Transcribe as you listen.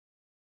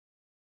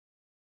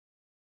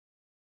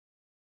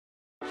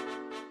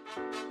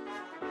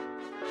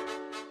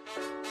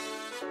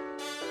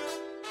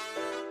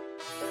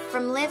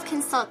From Live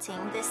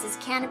Consulting, this is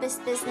Cannabis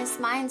Business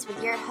Minds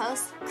with your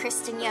hosts,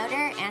 Kristen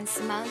Yoder and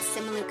Simone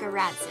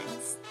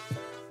Simaluka-Radzins.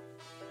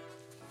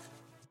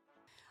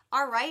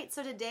 All right,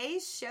 so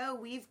today's show,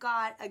 we've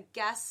got a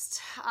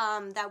guest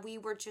that we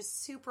were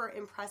just super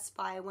impressed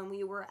by when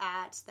we were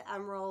at the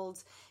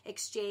Emerald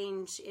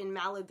Exchange in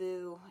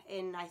Malibu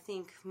in, I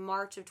think,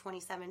 March of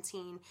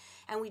 2017.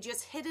 And we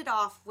just hit it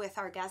off with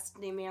our guest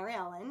named Mary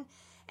Ellen.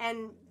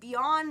 And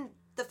beyond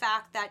the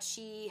fact that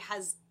she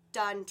has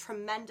done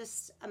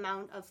tremendous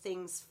amount of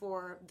things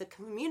for the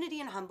community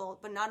in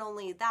Humboldt, but not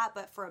only that,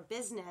 but for a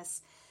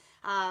business,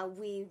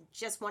 we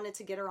just wanted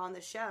to get her on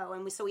the show.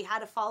 And so we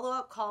had a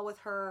follow-up call with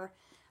her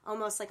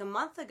almost like a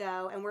month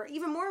ago, and we're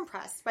even more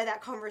impressed by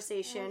that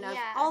conversation of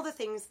all the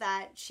things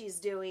that she's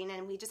doing,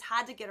 and we just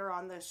had to get her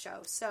on the show.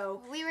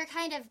 So we were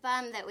kind of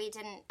bummed that we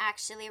didn't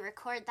actually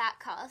record that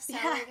call, so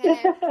we're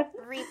going to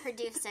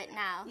reproduce it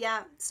now.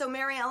 Yeah. So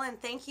Mary Ellen,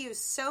 thank you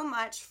so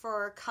much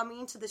for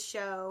coming to the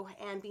show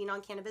and being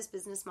on Cannabis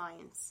Business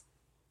Minds.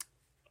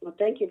 Well,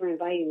 thank you for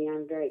inviting me.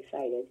 I'm very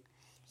excited.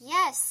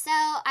 Yes, so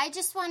I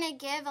just want to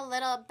give a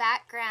little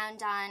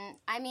background on,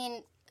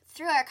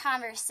 through our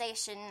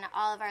conversation,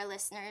 all of our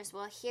listeners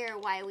will hear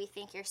why we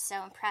think you're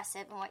so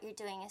impressive and what you're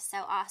doing is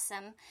so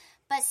awesome,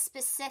 but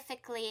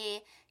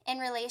specifically in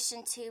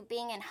relation to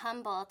being in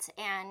Humboldt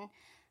and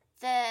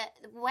the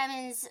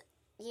women's,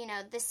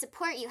 the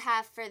support you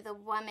have for the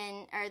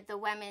woman or the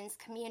women's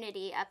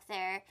community up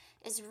there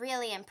is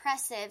really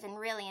impressive and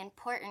really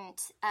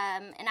important,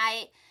 and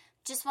I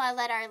just want to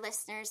let our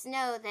listeners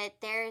know that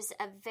there's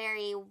a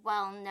very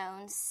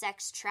well-known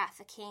sex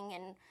trafficking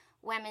and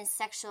women's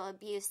sexual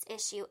abuse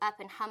issue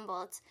up in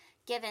Humboldt,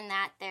 given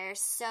that they're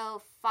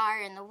so far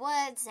in the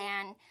woods.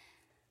 And,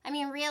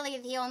 really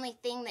the only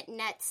thing that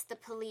nets the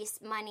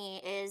police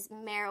money is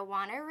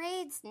marijuana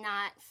raids,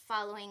 not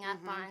following up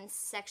on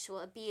sexual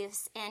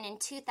abuse. And in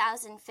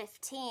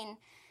 2015,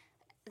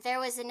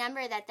 there was a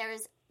number that there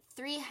was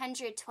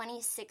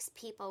 326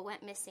 people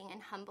went missing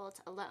in Humboldt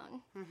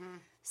alone. Mm-hmm.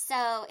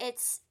 So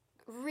it's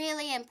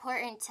really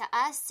important to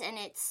us, and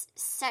it's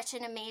such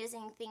an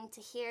amazing thing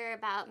to hear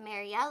about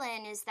Mary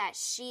Ellen, is that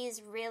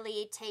she's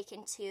really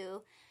taken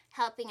to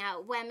helping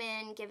out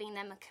women, giving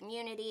them a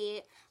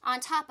community,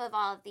 on top of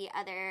all of the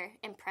other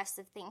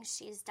impressive things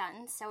she's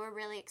done. So we're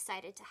really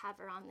excited to have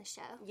her on the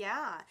show.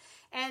 Yeah,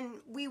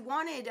 and we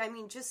wanted,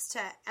 just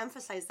to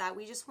emphasize that,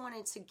 we just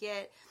wanted to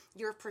get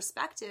your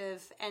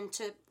perspective and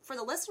for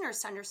the listeners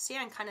to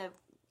understand kind of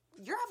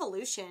your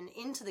evolution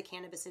into the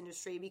cannabis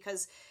industry,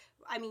 because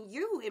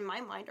you, in my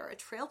mind, are a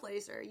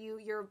trailblazer.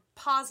 You're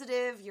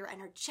positive, you're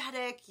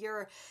energetic,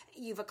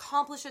 you've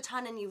accomplished a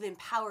ton, and you've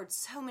empowered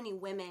so many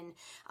women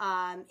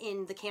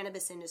in the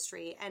cannabis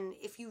industry. And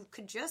if you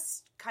could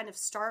just kind of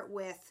start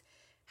with,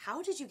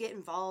 how did you get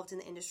involved in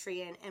the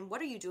industry, and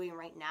what are you doing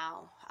right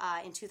now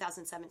in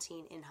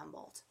 2017 in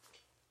Humboldt?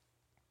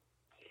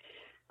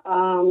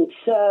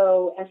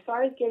 So as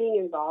far as getting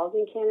involved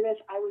in cannabis,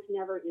 I was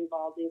never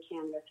involved in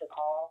cannabis at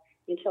all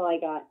until I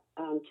got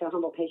to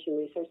Humboldt Patient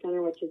Resource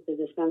Center, which is the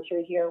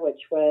dispensary here,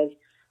 which was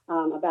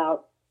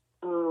about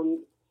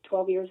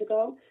 12 years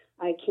ago.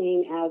 I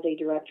came as a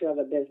director of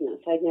a business.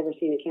 I'd never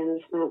seen a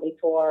cannabis plant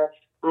before.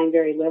 I'm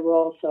very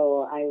liberal,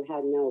 so I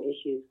had no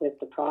issues with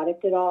the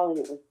product at all. And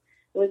it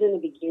was in the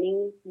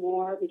beginning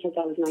more because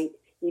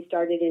we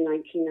started in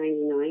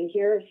 1999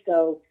 here,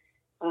 so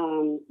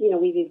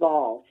we've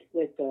evolved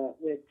with the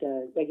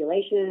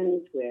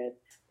regulations, with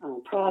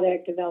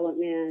product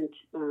development,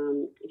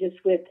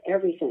 just with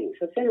everything.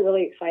 So it's been a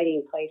really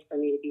exciting place for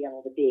me to be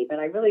able to be. But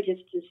I really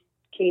just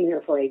came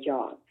here for a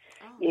job,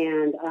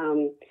 and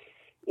that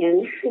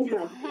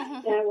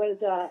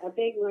was a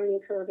big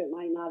learning curve. It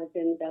might not have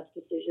been the best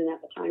decision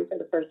at the time for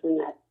the person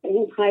that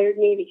hired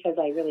me, because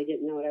I really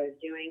didn't know what I was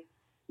doing.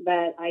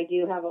 But I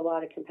do have a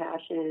lot of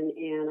compassion,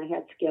 and I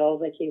had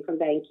skills. I came from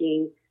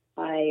banking.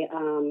 I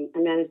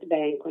managed a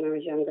bank when I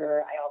was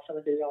younger. I also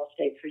was in real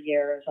estate for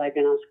years. I've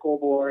been on school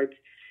boards.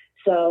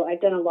 So I've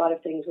done a lot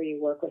of things where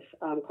you work with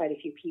quite a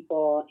few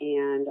people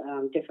and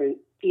different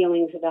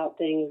feelings about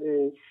things.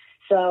 And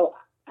so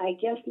I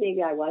guess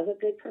maybe I was a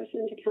good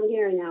person to come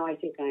here, and now I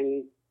think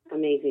I'm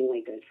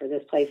amazingly good for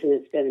this place, and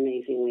it's been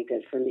amazingly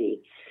good for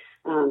me.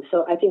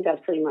 So I think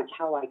that's pretty much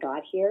how I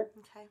got here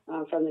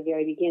from the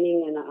very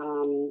beginning. And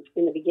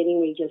in the beginning,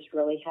 we just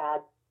really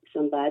had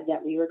some bud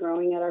that we were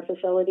growing at our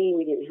facility.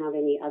 We didn't have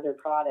any other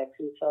products,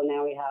 and so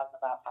now we have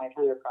about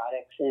 500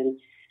 products, and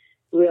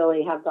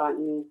really have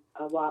gotten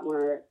a lot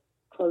more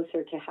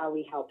closer to how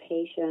we help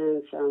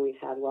patients. We've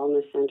had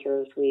wellness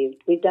centers.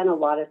 We've done a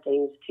lot of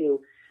things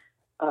to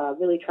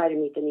really try to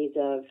meet the needs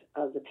of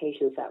the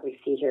patients that we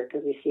see here,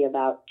 because we see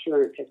about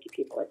 250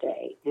 people a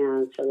day,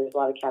 and so there's a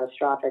lot of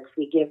catastrophics.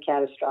 We give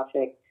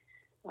catastrophic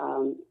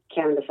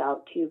cannabis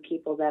out to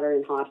people that are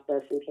in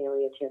hospice and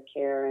palliative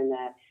care and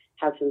that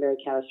have some very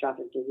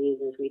catastrophic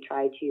diseases. We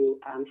try to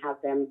have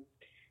them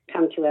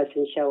come to us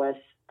and show us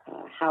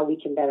how we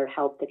can better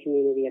help the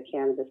community of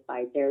cannabis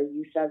by their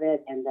use of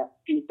it and the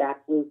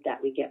feedback loop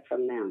that we get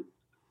from them.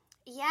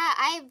 Yeah,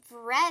 I've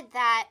read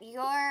that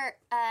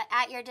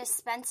at your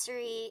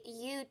dispensary,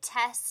 you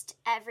test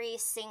every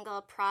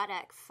single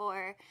product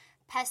for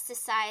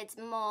pesticides,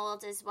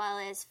 mold, as well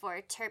as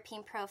for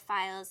terpene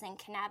profiles and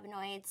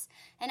cannabinoids.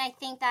 And I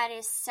think that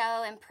is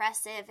so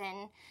impressive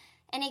and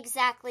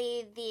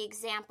exactly the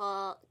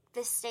example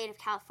the state of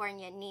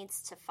California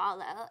needs to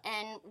follow.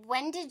 And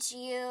when did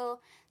you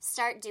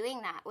start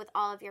doing that with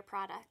all of your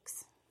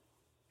products?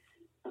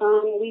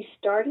 We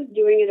started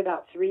doing it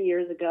about 3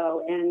 years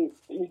ago, and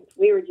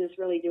we were just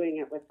really doing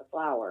it with the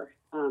flower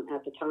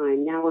at the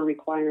time. Now we're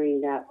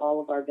requiring that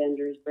all of our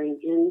vendors bring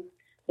in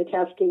the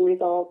testing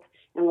results,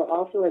 and we're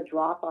also a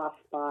drop-off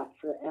spot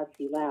for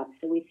SC Labs.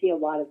 So we see a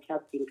lot of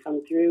testing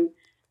come through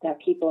that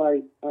people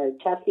are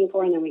testing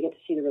for, and then we get to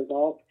see the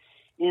results.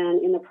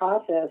 And in the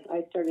process,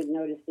 I started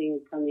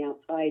noticing from the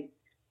outside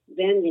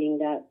vending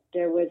that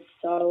there was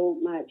so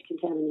much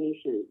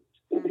contamination.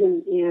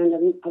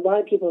 And a lot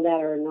of people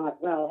that are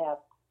not well have,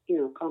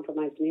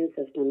 compromised immune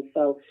systems.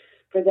 So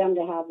for them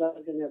to have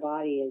those in their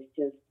body is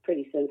just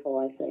pretty sinful,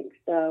 I think.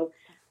 So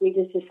we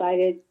just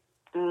decided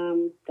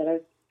that I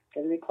was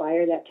going to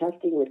require that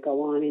testing would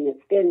go on, and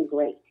it's been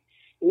great.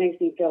 It makes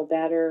me feel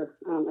better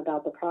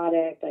about the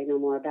product. I know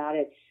more about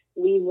it.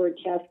 We were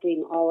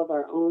testing all of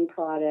our own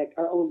product,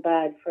 our own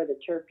bud for the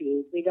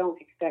terpenes. We don't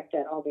expect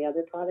that all the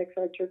other products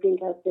are terpene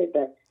tested,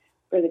 but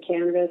for the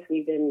cannabis,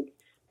 we've been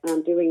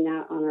doing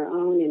that on our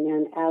own. And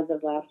then as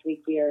of last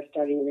week, we are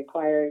starting to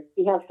require,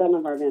 we have some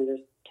of our vendors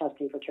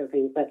testing for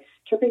terpenes, but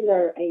terpenes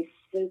are a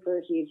super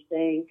huge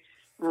thing.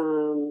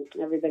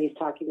 Everybody's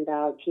talking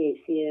about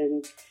THC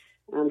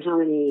and how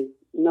many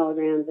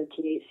milligrams of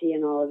THC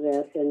and all of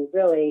this. And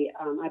really,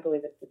 I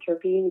believe it's the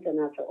terpenes, and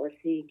that's what we're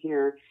seeing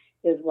here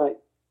is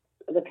what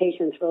the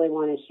patients really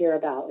want to hear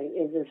about.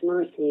 Is this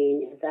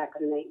myrcene? Is that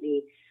going to make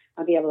me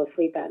be able to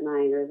sleep at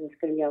night? Or is this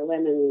going to be a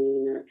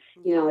limonene? Or,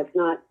 it's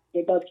not,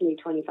 they both can be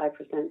 25%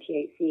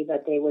 THC,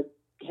 but they would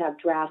have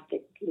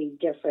drastically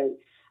different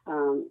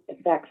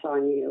effects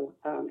on you,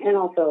 and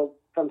also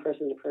from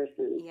person to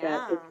person.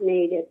 Yeah. But it's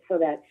made it so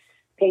that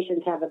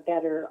patients have a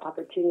better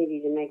opportunity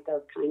to make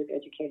those kind of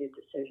educated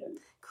decisions.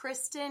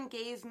 Kristen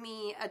gave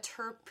me a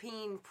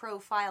terpene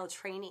profile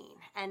training,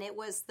 and it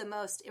was the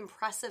most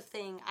impressive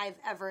thing I've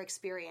ever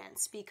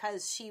experienced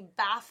because she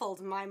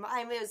baffled my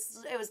mind.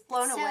 It was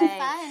blown away.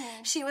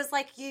 Fun. She was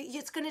like,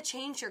 it's going to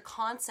change your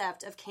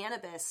concept of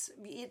cannabis.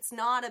 It's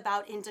not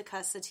about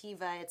indica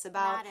sativa. It's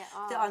about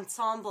the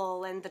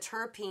ensemble and the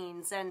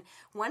terpenes. And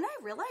when I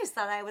realized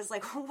that, I was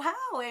like, wow.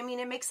 I mean,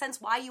 it makes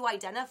sense why you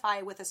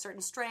identify with a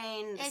certain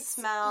strain, the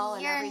smell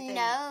and everything. Your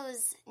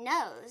nose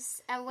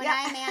knows. And when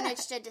I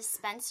managed a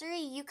dispensary,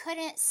 you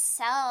couldn't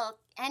sell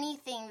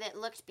anything that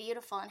looked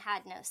beautiful and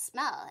had no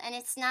smell. And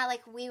it's not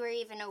like we were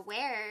even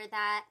aware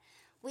that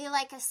we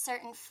like a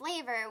certain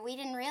flavor. We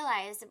didn't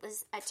realize it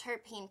was a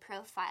terpene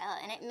profile.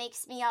 And it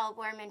makes me all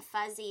warm and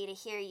fuzzy to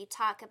hear you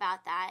talk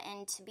about that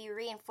and to be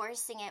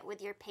reinforcing it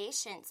with your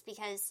patients,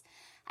 because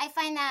I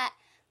find that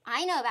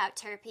I know about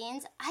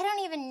terpenes. I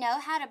don't even know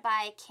how to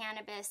buy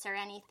cannabis or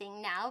anything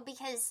now,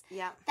 because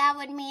that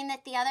would mean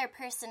that the other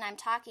person I'm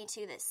talking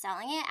to that's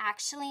selling it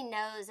actually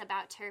knows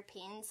about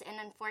terpenes. And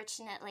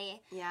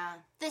unfortunately,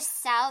 the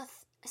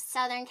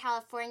Southern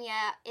California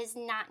is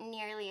not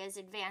nearly as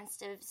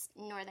advanced as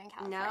Northern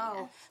California.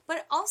 No,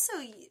 but also,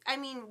 I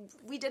mean,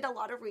 we did a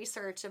lot of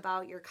research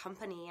about your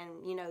company,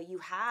 and, you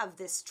have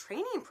this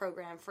training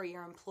program for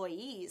your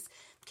employees.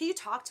 Can you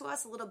talk to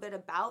us a little bit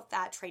about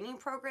that training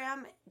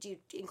program? Do you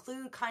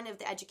include kind of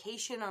the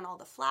education on all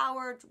the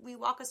flower? Will you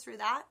walk us through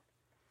that?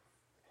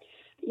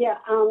 Yeah,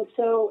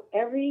 so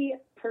every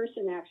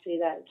person actually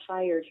that's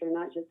hired here,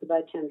 not just the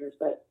bud tenders,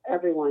 but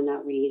everyone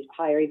that we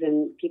hire,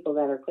 even people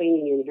that are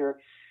cleaning in here,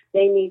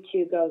 they need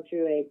to go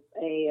through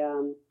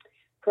a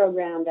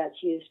program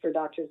that's used for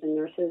doctors and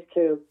nurses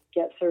to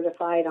get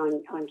certified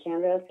on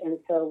cannabis. And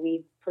so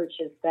we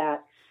purchased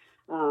that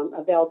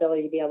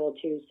availability to be able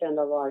to send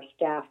all our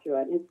staff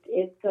through it.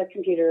 It's a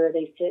computer.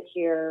 They sit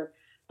here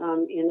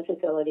in the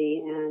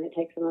facility, and it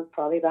takes them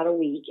probably about a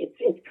week.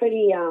 It's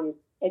pretty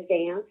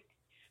advanced,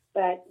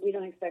 but we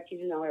don't expect you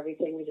to know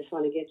everything. We just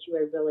want to get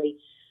you really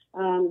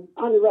on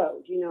the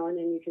road, and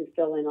then you can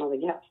fill in all the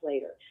gaps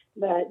later.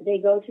 But they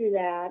go through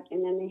that,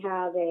 and then they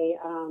have a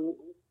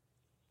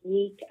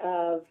week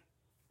of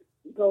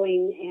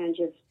going and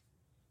just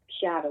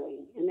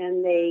shadowing, and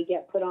then they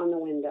get put on the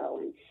window,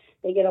 and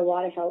they get a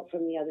lot of help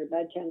from the other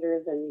bud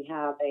tenders. And we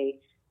have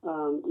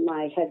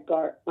my head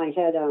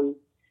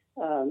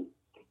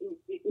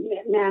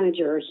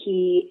manager.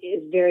 He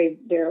is very,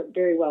 very,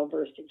 very well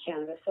versed in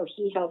cannabis, so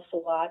he helps a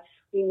lot.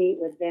 We meet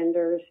with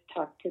vendors,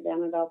 talk to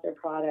them about their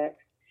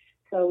products.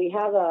 So we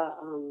have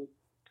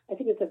I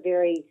think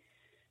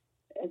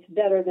it's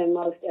better than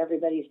most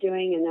everybody's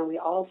doing. And then we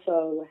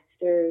also,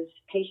 there's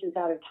Patients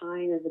Out of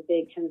Time is a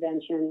big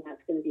convention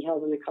that's going to be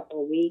held in a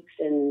couple of weeks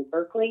in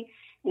Berkeley.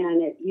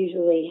 And it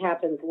usually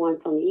happens once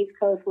on the East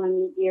Coast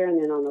one year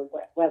and then on the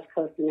West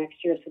Coast the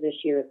next year. So this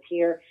year it's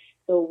here.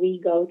 So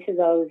we go to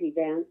those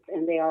events,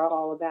 and they are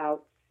all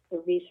about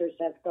the research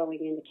that's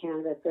going into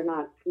cannabis. They're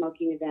not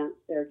smoking events.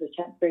 They're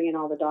just bringing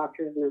all the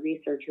doctors and the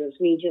researchers.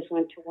 We just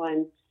went to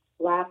one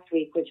last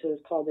week, which was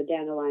called the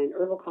Dandelion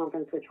Herbal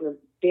Conference, which we're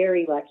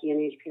very lucky, and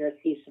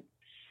HPRC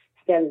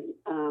spends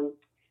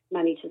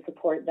money to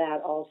support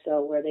that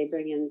also, where they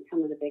bring in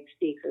some of the big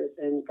speakers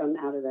and from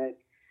out of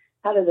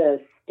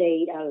the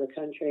state, out of the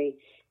country,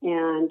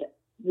 and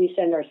we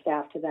send our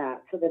staff to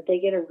that so that they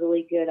get a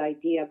really good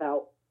idea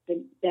about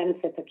the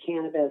benefits of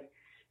cannabis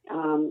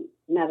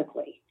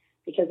medically,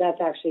 because that's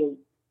actually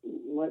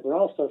what we're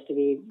all supposed to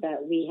be,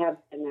 but we have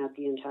been that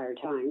the entire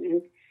time.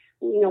 And,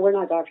 we're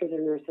not doctors or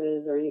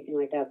nurses or anything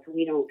like that, so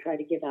we don't try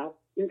to give out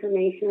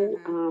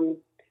information,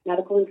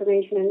 medical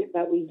information,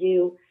 but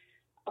we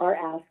are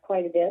asked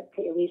quite a bit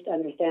to at least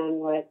understand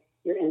what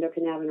your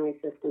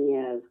endocannabinoid system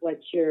is, what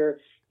your,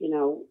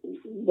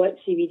 what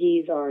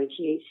CBDs are and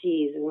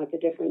THCs, and what the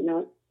different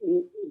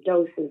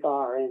doses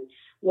are, and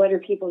what are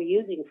people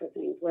using for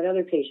things, what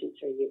other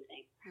patients are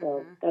using.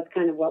 So that's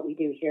kind of what we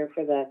do here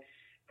for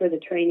the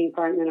training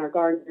part. And then our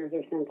gardeners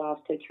are sent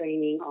off to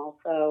training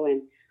also.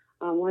 And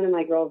one of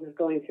my girls is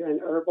going through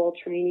an herbal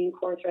training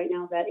course right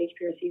now that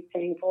HPRC is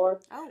paying for.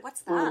 Oh,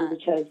 what's that?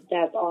 Because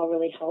that's all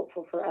really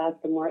helpful for us.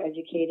 The more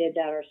educated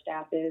that our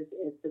staff is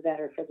the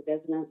better for the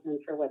business and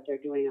for what they're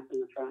doing up in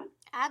the front.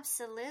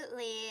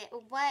 Absolutely.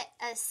 What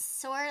a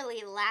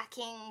sorely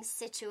lacking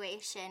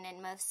situation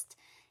in most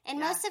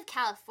of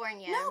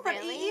California. No, but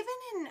really. Even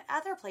in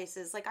other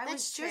places. Like I That's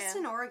was just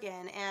true. in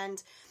Oregon,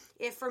 and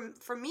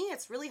for me,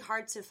 it's really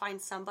hard to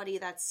find somebody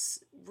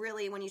that's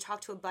really, when you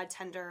talk to a bud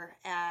tender,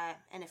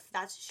 and if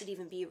that should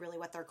even be really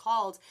what they're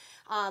called,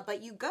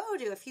 but you go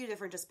to a few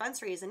different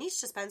dispensaries, and each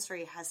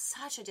dispensary has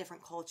such a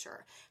different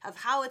culture of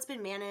how it's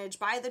been managed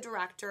by the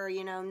director.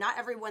 Not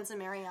everyone's a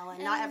Mary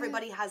Ellen. Not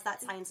everybody has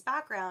that science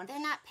background. They're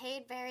not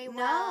paid very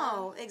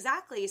well. No,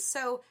 exactly.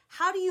 So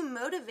how do you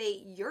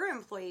motivate your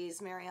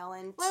employees, Mary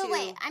Ellen?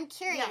 Wait, I'm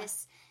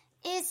curious. Yeah.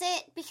 Is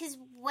it because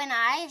when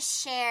I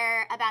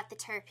share about the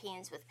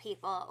terpenes with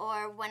people,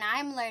 or when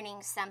I'm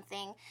learning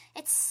something, I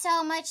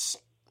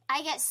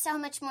get so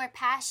much more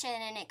passion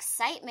and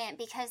excitement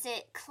because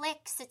it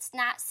clicks. It's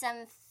not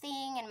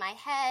something in my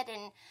head.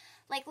 And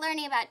like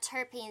learning about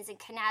terpenes and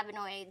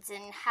cannabinoids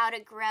and how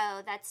to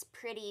grow, that's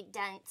pretty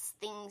dense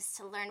things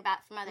to learn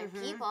about from other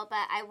people.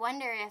 But I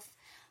wonder if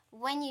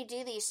when you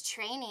do these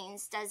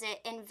trainings, does it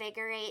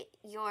invigorate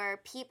your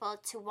people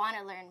to want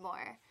to learn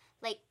more,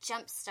 like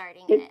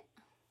jump-starting it?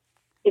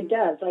 It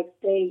does. Like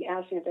they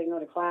ask me if they can go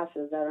to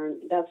classes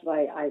that's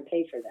why I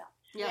pay for them.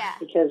 Yeah.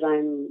 Because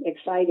I'm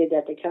excited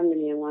that they come to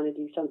me and want to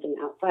do something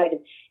outside.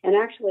 And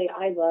actually,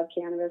 I love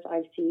cannabis.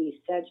 I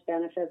see such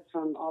benefits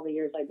from all the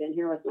years I've been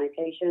here with my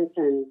patients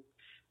and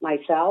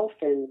myself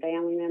and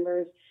family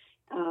members.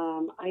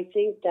 I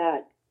think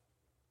that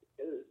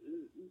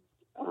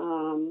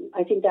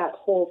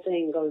whole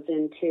thing goes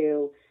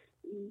into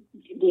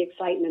the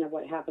excitement of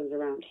what happens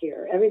around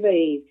here.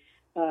 Everybody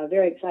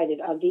very excited.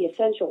 The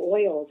essential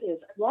oils is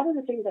a lot of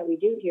the things that we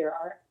do here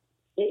are.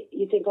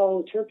 You think,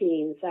 oh,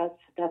 terpenes, that's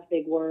a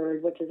big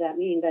word. What does that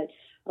mean? But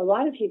a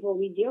lot of people,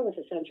 we deal with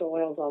essential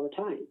oils all the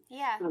time.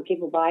 Yeah.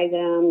 People buy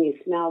them, you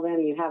smell them,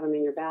 you have them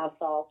in your bath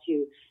salts.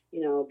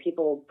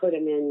 People put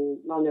them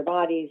on their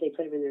bodies, they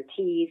put them in their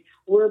teas.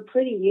 We're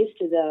pretty used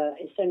to the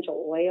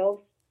essential oils,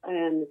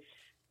 and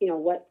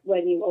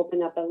when you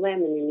open up a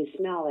lemon and you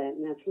smell it,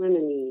 and that's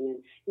limonene,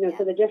 and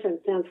so the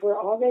different scents, we're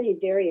already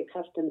very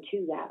accustomed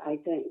to that, I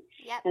think.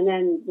 Yep. And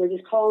then we're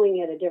just calling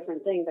it a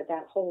different thing, but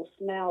that whole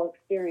smell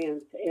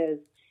experience is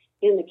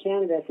in the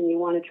cannabis, and you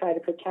want to try to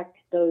protect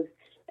those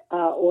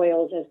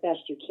oils as best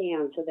you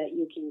can so that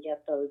you can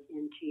get those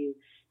into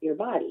your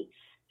body.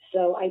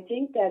 So I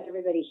think that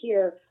everybody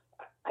here,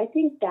 I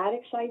think that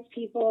excites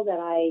people, that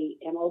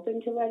I am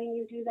open to letting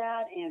you do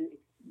that and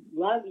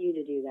love you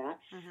to do that.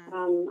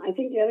 I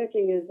think the other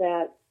thing is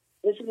that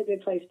this is a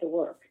good place to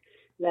work,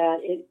 that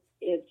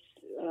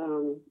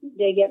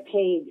they get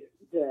paid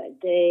good.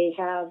 They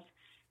have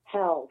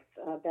health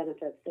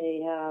benefits.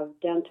 They have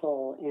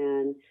dental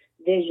and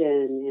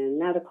vision and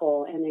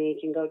medical, and they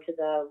can go to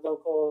the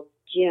local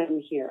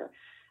gym here.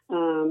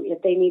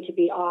 If they need to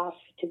be off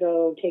to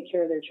go take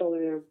care of their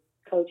children or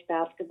coach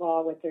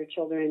basketball with their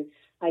children,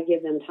 I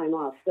give them time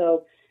off.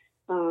 So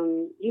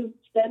you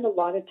spend a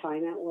lot of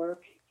time at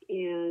work.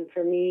 And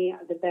for me,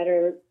 the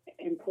better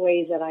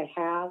employees that I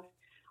have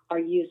are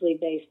usually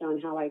based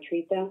on how I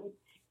treat them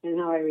and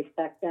how I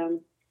respect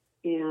them,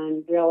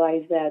 and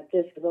realize that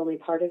this is only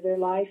part of their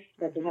life,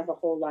 that they have a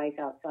whole life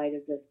outside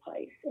of this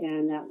place,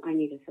 and that I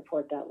need to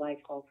support that life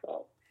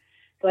also.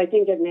 So I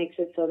think it makes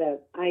it so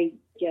that I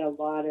get a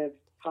lot of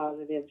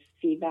positive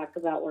feedback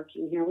about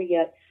working here. We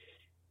get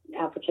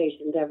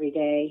applications every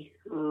day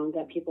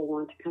that people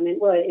want to come in.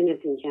 Well, and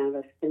it's in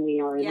cannabis, and we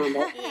are in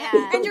Humboldt.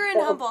 Yeah. And you're in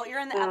Humboldt. You're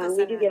in the epicenter.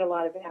 We do get a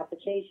lot of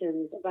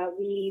applications, but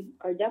we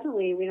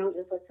don't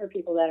just look for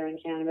people that are in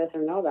cannabis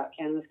or know about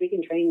cannabis. We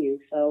can train you.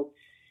 So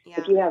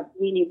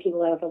we need people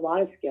that have a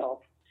lot of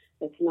skills.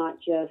 It's not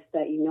just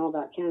that you know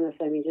about cannabis.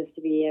 I mean, just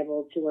to be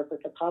able to work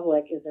with the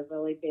public is a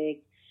really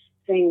big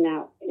thing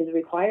that is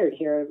required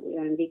here,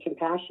 and be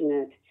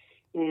compassionate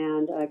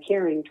and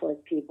caring towards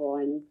people.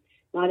 And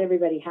not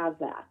everybody has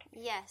that.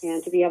 Yes.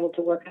 And to be able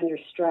to work under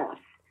stress.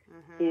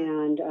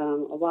 And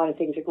a lot of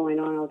things are going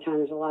on all the time.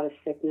 There's a lot of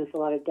sickness, a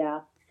lot of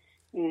death,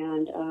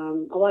 and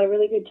a lot of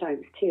really good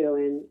times too.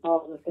 And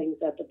all the things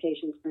that the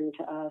patients bring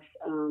to us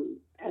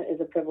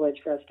is a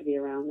privilege for us to be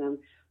around them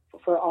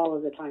for all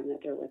of the time that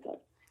they're with us.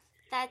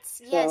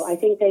 So I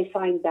think they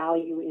find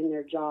value in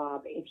their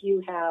job. If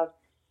you have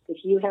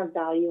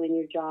value in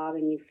your job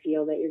and you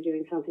feel that you're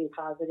doing something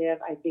positive,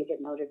 I think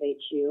it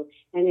motivates you.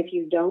 And if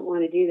you don't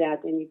want to do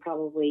that, then you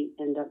probably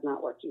end up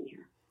not working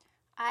here.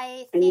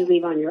 And you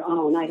leave on your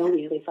own. I don't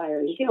usually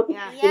fire you.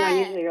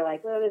 Usually you're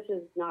like, well, this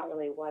is not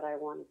really what I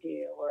want to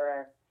do,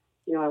 or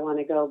I want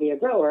to go be a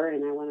grower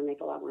and I want to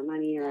make a lot more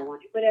money, or I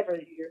want to, whatever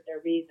their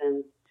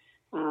reasons.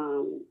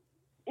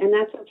 And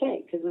that's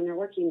okay, because when they're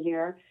working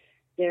here,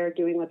 they're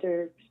doing what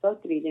they're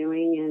supposed to be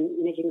doing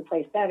and making the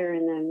place better.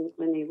 And then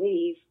when they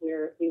leave,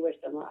 we wish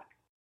them luck.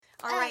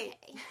 All right.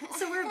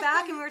 So we're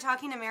back, and we were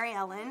talking to Mary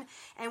Ellen,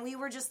 and we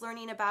were just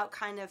learning about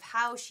kind of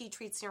how she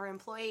treats her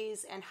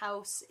employees and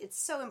how it's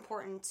so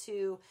important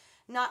to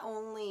not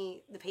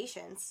only the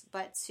patients,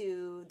 but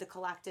to the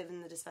collective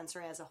and the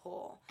dispensary as a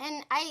whole.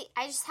 And I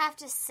just have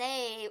to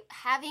say,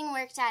 having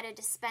worked at a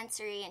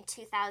dispensary in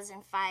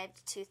 2005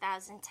 to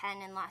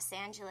 2010 in Los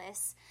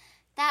Angeles,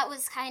 that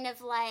was kind of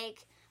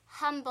like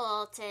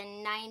Humboldt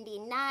in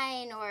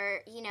 99, or,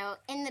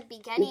 in the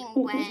beginning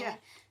when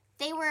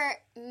they were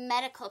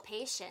medical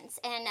patients,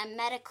 and a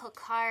medical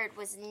card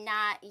was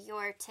not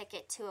your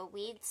ticket to a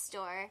weed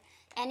store.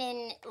 And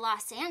in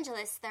Los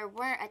Angeles, there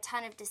weren't a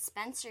ton of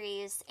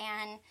dispensaries.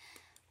 And,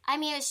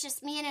 it was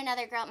just me and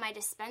another girl at my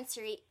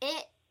dispensary.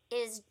 It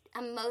is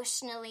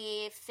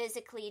emotionally,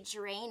 physically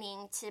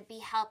draining to be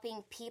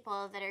helping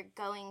people that are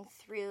going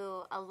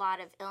through a lot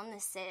of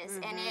illnesses.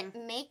 And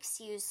it makes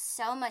you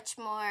so much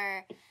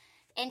more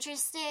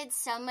interested,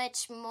 so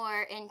much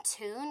more in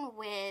tune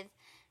with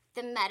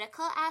the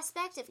medical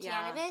aspect of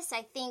cannabis.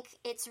 I think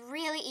it's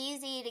really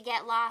easy to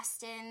get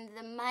lost in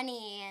the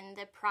money and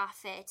the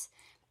profit,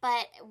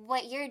 but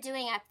what you're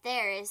doing up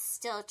there is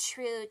still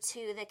true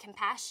to the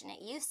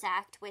Compassionate Use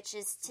Act, which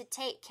is to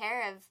take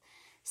care of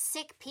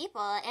sick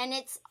people, and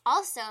it's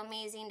also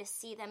amazing to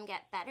see them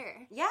get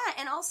better. Yeah,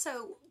 and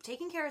also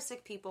taking care of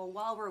sick people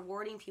while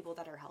rewarding people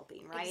that are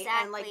helping, right?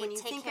 Exactly. And like when you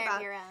think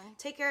about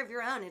take care of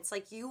your own, it's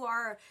like you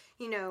are,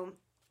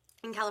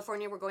 in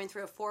California, we're going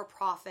through a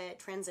for-profit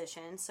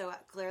transition, so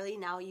clearly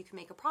now you can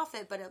make a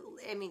profit, but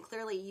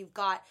clearly you've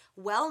got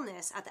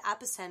wellness at the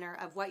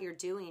epicenter of what you're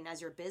doing as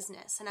your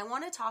business. And I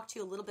want to talk to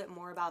you a little bit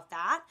more about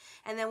that,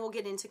 and then we'll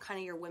get into kind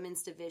of your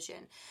women's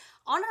division.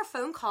 On our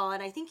phone call,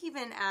 and I think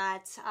even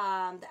at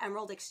the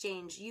Emerald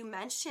Exchange, you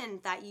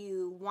mentioned that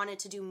you wanted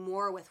to do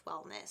more with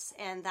wellness,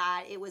 and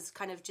that it was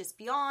kind of just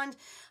beyond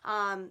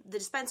the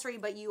dispensary,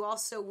 but you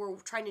also were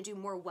trying to do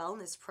more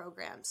wellness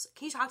programs.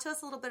 Can you talk to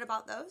us a little bit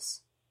about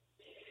those?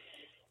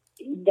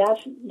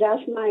 That's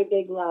my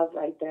big love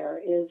right there,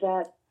 is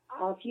that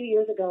a few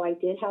years ago I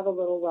did have a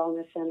little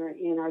wellness center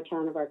in our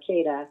town of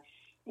Arcata,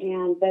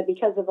 but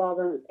because of all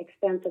the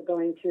expense of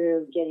going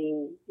through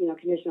getting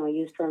conditional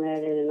use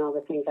permitted and all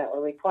the things that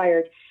were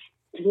required,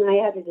 I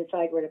had to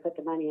decide where to put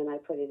the money, and I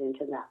put it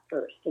into that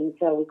first. And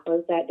so we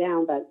closed that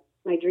down, but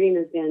my dream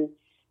has been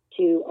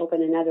to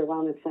open another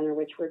wellness center,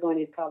 which we're going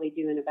to probably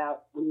do in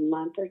about a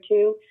month or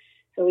two.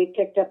 So we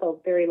picked up a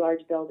very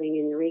large building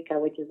in Eureka,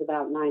 which is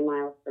about 9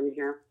 miles from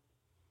here.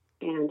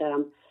 And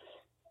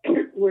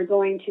we're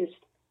going to,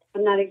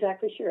 I'm not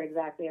exactly sure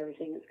exactly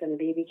everything it's going to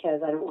be,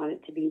 because I don't want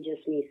it to be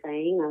just me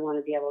saying. I want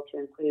to be able to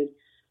include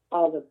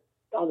all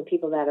the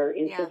people that are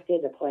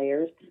interested, the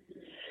players.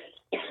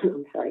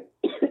 I'm sorry.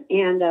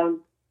 And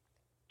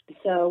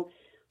so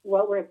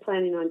what we're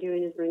planning on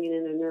doing is bringing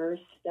in a nurse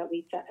that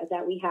we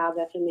have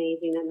that's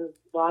amazing, and knows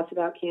lots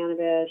about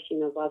cannabis. She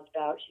knows lots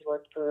about, she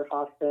worked for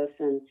hospice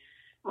and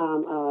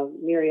a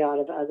myriad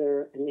of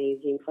other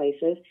amazing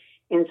places.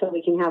 And so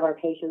we can have our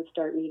patients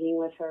start meeting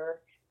with her,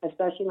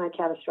 especially my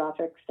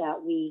catastrophics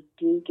that we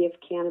do give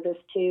cannabis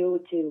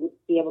to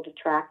be able to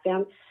track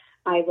them.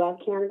 I love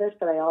cannabis,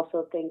 but I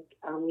also think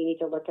we need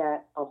to look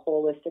at a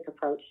holistic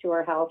approach to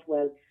our health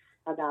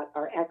about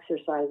our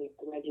exercise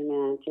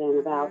regimen and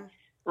about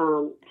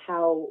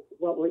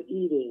what we're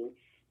eating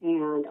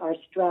and our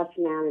stress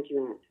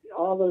management.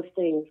 All those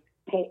things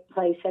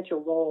play such a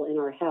role in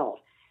our health.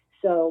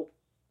 So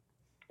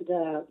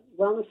the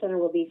wellness center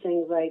will be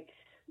things like,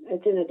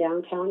 it's in a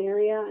downtown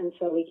area, and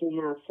so we can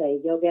have,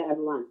 say, yoga at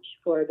lunch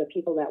for the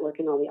people that work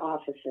in all the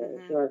offices,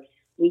 or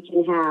we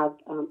can have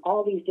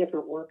all these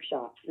different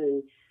workshops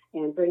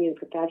and bring in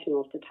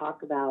professionals to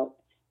talk about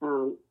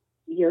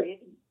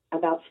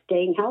about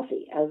staying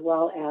healthy as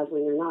well as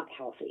when you're not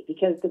healthy.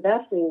 Because the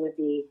best thing would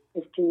be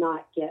is to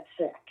not get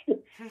sick,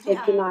 is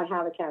to not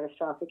have a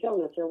catastrophic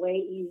illness. They're way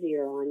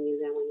easier on you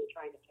than when you're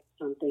trying to fix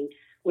something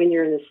when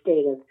you're in a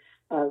state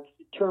of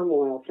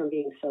turmoil from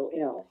being so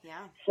ill. Yeah.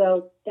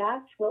 So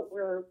that's what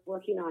we're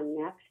working on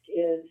next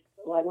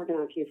I'm working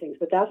on a few things,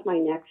 but that's my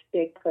next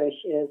big push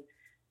is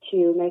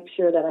to make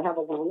sure that I have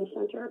a wellness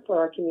center for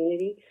our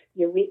community.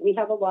 We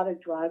have a lot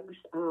of drugs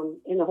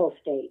in the whole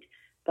state,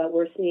 but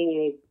we're seeing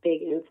a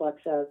big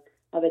influx of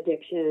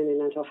addiction and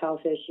mental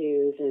health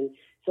issues. And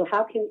so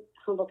how can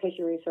Humboldt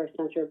Patient Resource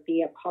Center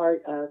be a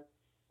part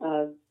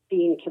of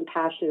being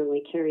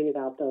compassionately caring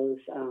about those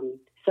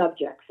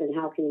subjects, and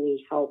how can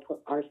we help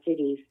our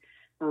cities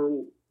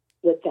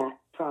with that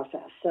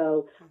process?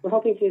 So we're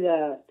hoping through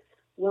the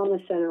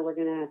Wellness Center, we're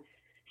going to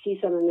see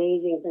some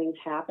amazing things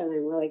happen.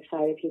 I'm really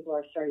excited. People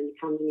are starting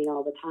to come to me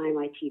all the time.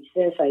 I teach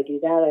this, I do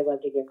that. I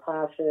love to give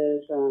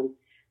classes.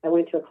 I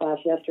went to a class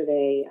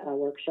yesterday, a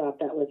workshop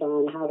that was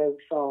on how to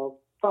solve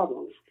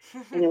problems.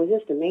 And it was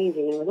just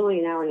amazing. It was only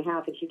an hour and a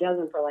half, and she does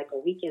them for like a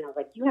weekend. I was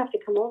like, you have to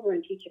come over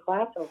and teach a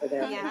class over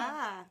there.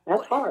 Yeah.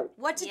 That's hard.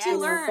 What did you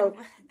learn? So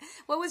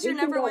what was your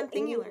number one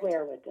thing you learned?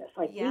 Anywhere with this.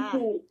 Like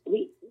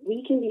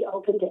we can be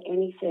open to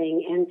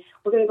anything, and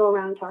we're going to go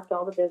around and talk to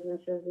all the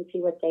businesses and see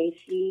what they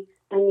see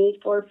a need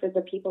for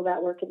the people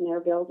that work in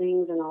their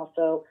buildings, and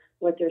also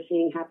what they're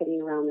seeing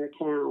happening around their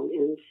town.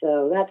 And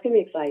so that's going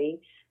to be exciting.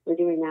 We're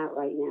doing that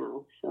right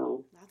now.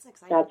 So that's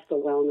exciting. That's the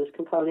wellness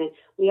component.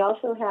 We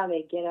also have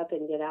a Get Up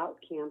and Get Out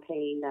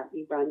campaign that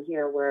we run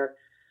here, where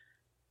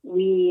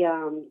we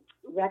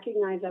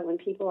recognize that when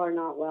people are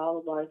not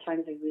well, a lot of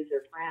times they lose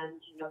their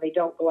friends. You know, they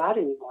don't go out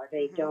anymore.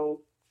 They don't.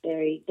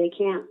 They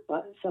can't.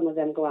 Some of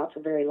them go out for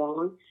very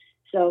long.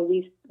 So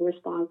we're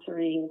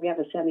sponsoring. We have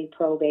a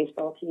semi-pro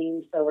baseball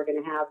team, so we're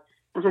going to have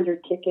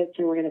 100 tickets,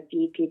 and we're going to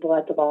feed people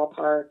at the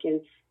ballpark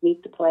and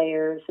meet the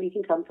players. So you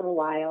can come for a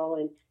while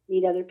and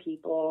meet other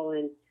people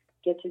and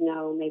get to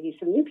know maybe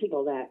some new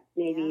people that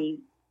maybe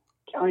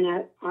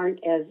aren't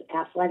as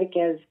athletic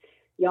as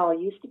y'all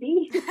used to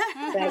be,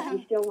 but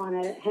you still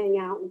want to hang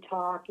out and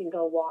talk and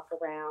go walk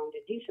around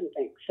and do some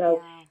things.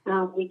 So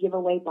we give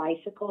away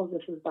bicycles.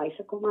 This is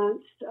Bicycle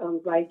Month.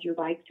 Ride your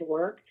bike to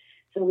work.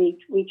 So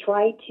we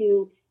try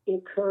to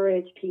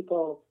encourage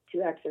people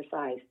to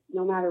exercise,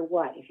 no matter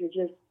what. If you're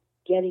just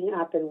getting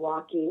up and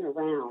walking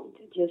around,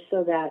 just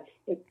so that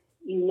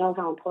you know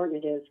how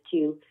important it is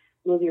to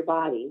move your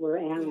body. We're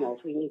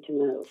animals. We need to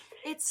move.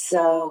 That's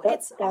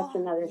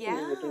another thing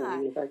we're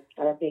doing is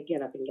our big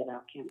Get Up and Get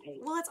Out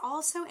campaign. Well, it's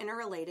all so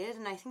interrelated,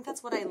 and I think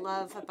that's what I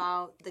love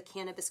about the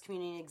cannabis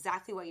community.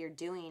 Exactly what you're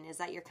doing is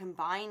that you're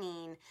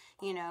combining,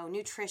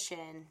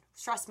 nutrition,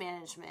 stress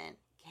management,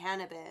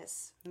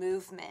 cannabis,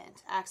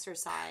 movement,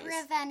 exercise,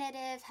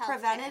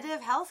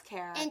 preventative health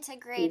care,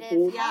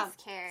 integrative health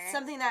care.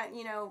 Something that,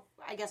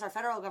 I guess our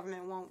federal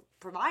government won't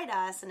provide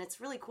us, and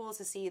it's really cool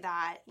to see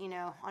that,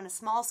 on a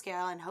small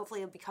scale, and hopefully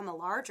it'll become a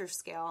larger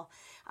scale,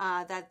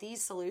 that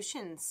these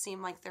solutions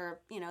seem like they're,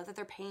 that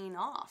they're paying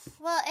off.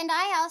 Well, and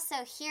I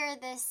also hear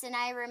this, and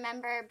I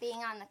remember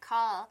being on the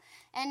call,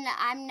 and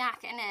I'm not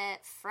going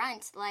to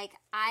front, like,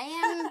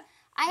 I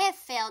have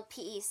failed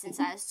PE since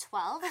I was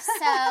 12,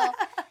 so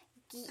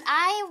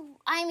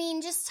I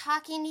mean, just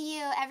talking to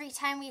you every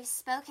time we've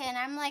spoken,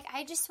 I'm like,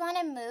 I just want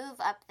to move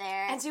up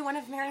there. And do one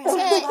of Mary's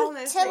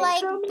wellness to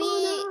like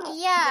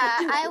be,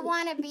 I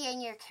want to be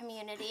in your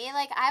community.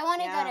 Like, I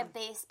want to go to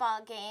baseball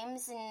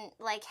games and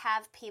like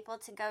have people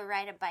to go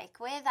ride a bike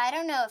with. I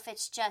don't know if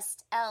it's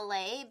just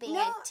LA being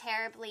a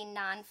terribly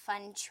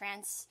non-fun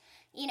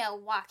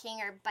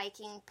walking or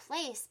biking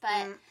place,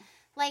 but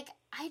like,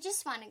 I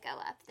just want to go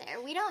up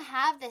there. We don't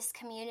have this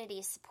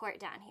community support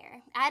down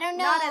here. I don't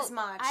know. Not as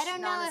much. I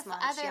don't know if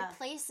other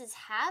places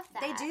have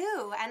that. They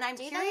do, and I'm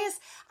curious.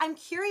 I'm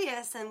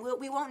curious, and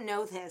we won't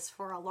know this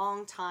for a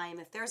long time,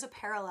 if there's a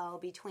parallel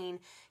between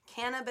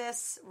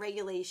cannabis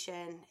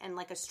regulation and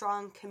like a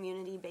strong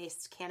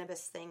community-based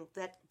cannabis thing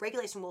that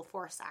regulation will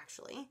force,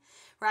 actually,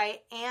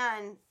 right?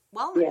 And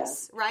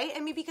wellness, right?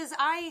 I mean, because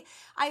I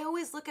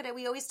always look at it,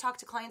 we always talk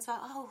to clients about,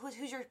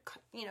 who's your,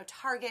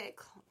 target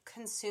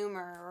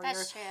consumer or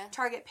your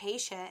target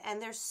patient.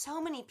 And there's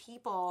so many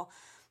people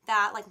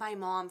that, like my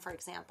mom, for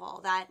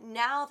example, that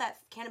now that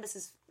cannabis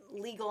is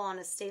legal on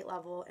a state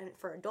level and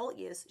for adult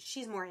use,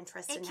 she's more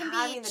interested in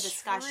having the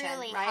discussion,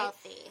 right?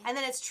 Healthy. And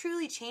then it's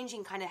truly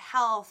changing kind of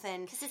health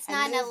because it's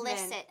not an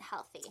illicit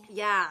healthy.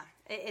 Yeah,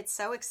 it's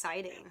so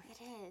exciting.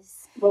 It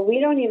is. Well,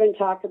 we don't even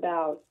talk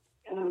about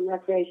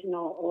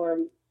recreational or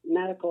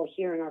medical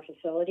here in our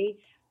facility.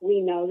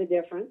 We know the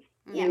difference.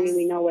 Yes. I mean,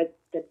 we know what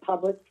the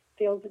public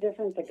feels the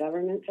difference, the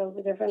government feels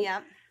the difference. Yeah.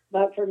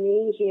 But for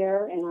me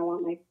here, and I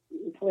want my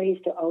employees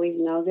to always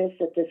know this,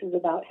 that this is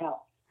about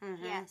health.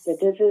 Mm-hmm. Yes. That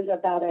this is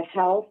about a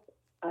health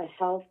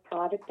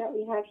product that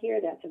we have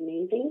here that's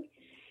amazing.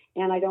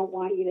 And I don't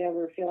want you to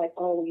ever feel like,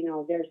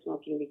 they're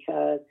smoking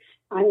because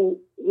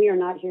we are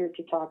not here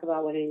to talk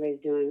about what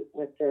anybody's doing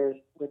with their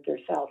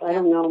self. I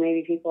don't know,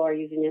 maybe people are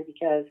using it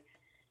because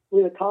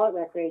we would call it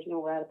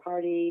recreational. We're at a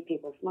party,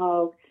 people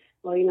smoke.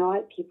 Well, you know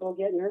what? People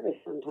get nervous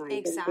sometimes.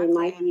 Exactly. They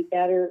might be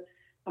better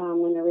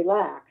when they're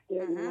relaxed.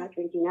 They're not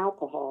drinking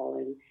alcohol.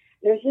 And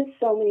there's just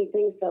so many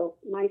things. So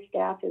my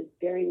staff is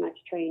very much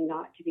trained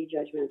not to be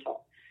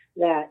judgmental,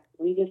 that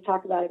we just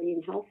talk about it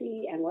being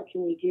healthy and what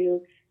can we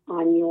do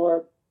on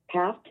your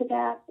path to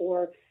that,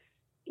 or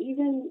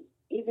even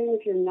even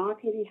if you're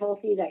not going to be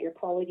healthy, that your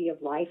quality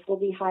of life will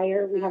be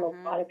higher. We have a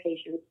lot of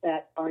patients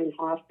that are in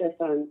hospice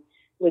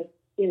with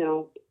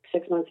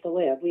 6 months to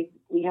live.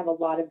 We have a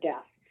lot of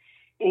death,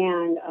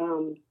 and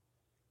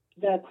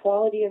the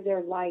quality of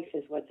their life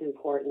is what's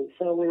important.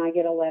 So when I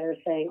get a letter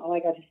saying, "Oh, I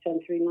got to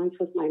spend 3 months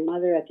with my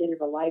mother at the end of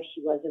her life.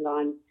 She wasn't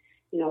on,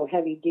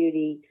 heavy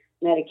duty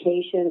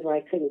medications where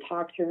I couldn't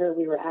talk to her.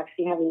 We were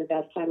actually having the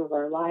best time of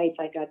our life.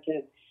 I got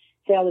to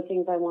say all the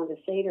things I wanted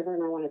to say to her,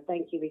 and I want to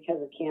thank you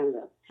because of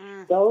cannabis."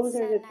 Those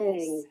are the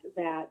things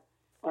that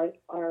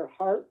are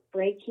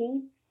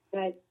heartbreaking.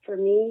 But for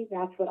me,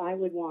 that's what I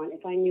would want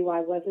if I knew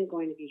I wasn't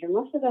going to be here.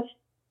 Most of us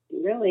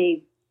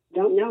really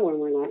don't know when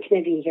we're not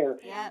going to be here,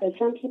 but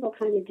some people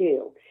kind of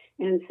do.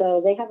 And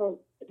so they have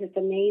this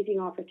amazing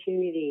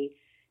opportunity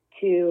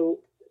to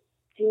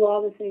do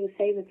all the things,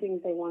 say the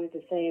things they wanted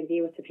to say, and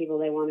be with the people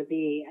they want to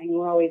be. And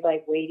we're always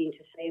waiting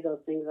to say those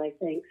things, I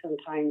think,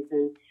 sometimes.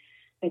 And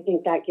I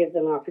think that gives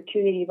them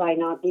opportunity by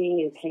not being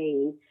in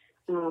pain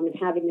and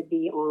having to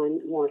be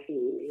on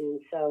morphine. And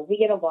so we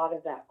get a lot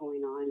of that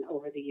going on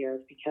over the years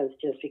because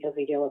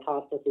we deal with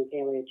hospice and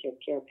palliative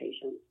care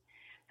patients.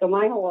 So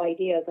my whole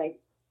idea is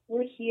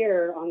we're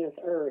here on this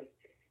earth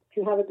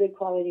to have a good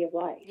quality of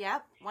life.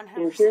 Yep, 100%.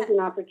 And here's an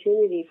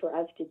opportunity for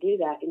us to do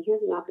that. And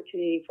here's an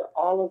opportunity for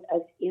all of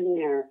us in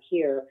there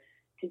here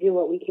to do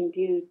what we can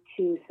do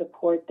to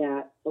support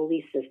that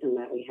belief system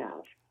that we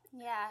have.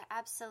 Yeah,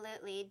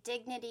 absolutely.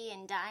 Dignity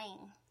in dying.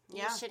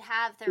 Yeah. You should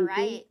have the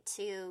right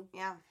to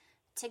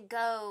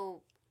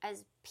go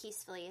as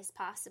peacefully as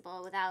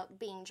possible without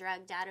being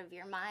drugged out of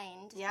your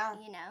mind. Yeah.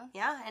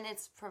 Yeah, and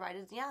it's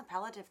provided,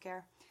 palliative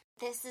care.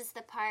 This is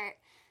the part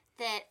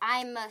that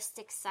I'm most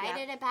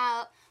excited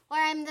about, or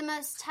I'm the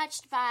most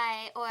touched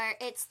by, or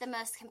it's the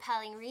most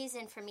compelling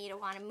reason for me to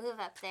want to move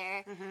up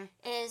there,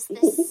 is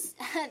this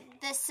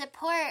the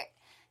support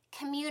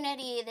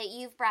community that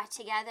you've brought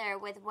together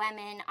with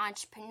women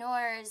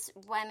entrepreneurs,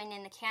 women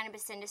in the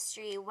cannabis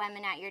industry,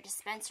 women at your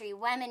dispensary,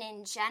 women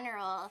in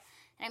general.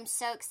 And I'm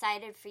so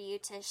excited for you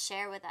to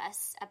share with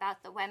us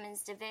about the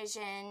women's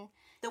division.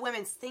 The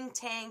women's think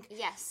tank.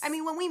 Yes. I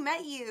mean, when we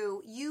met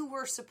you, you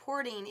were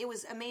supporting, it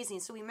was amazing.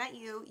 So we met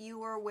you, you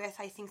were with,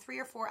 I think, 3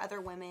 or 4 other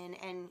women,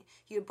 and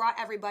you had brought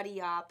everybody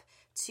up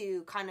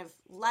to kind of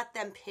let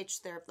them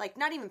pitch their,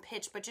 not even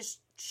pitch, but just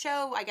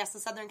show, I guess, the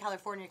Southern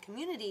California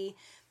community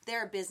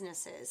their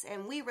businesses.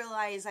 And we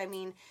realize,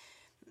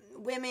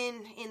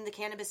 women in the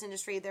cannabis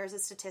industry, there's a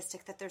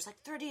statistic that there's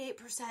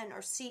 38%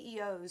 are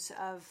CEOs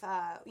of,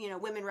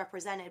 women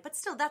represented, but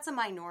still that's a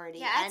minority.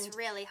 Yeah, it's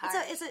really hard.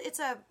 It's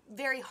a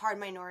very hard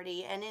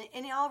minority. And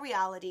in all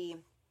reality,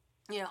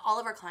 all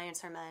of our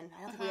clients are men.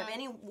 I don't think we have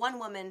any one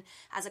woman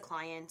as a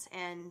client.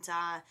 And,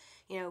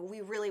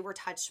 we really were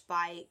touched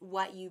by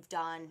what you've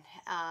done.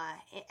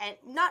 And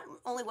not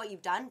only what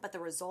you've done, but the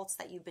results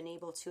that you've been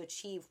able to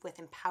achieve with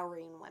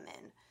empowering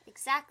women.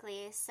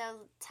 Exactly. So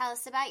tell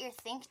us about your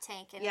think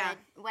tank and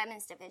the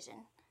women's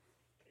division.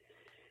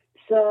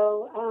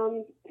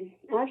 So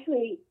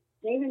actually,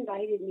 they've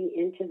invited me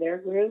into their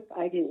group.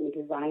 I didn't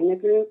design the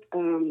group.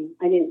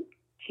 I didn't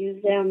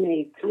choose them.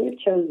 They kind of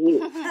chose me.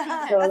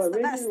 So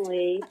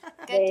originally,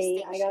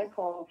 I got a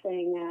call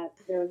saying that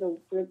there was a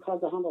group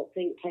called the Humboldt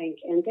Think Tank,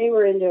 and they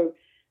were into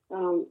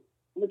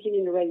looking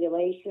into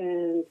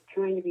regulations,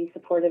 trying to be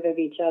supportive of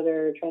each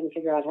other, trying to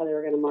figure out how they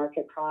were going to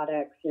market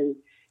products, and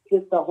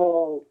just the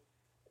whole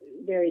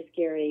very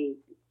scary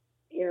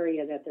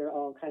area that they're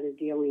all kind of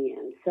dealing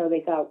in. So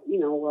they thought, we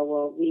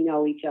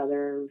know each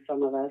other,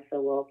 some of us,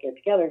 so we'll get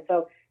together.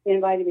 So they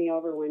invited me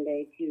over one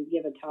day to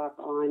give a talk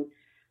on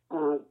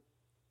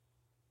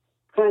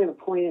kind of a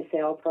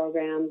point-of-sale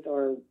programs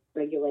or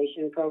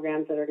regulation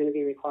programs that are going to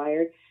be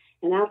required.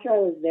 And after I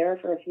was there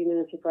for a few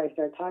minutes before I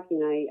started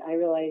talking, I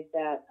realized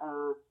that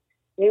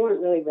they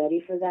weren't really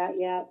ready for that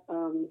yet.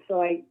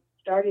 So I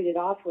started it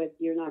off with,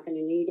 you're not going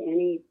to need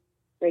any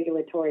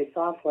regulatory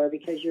software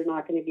because you're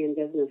not going to be in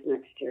business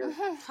next year,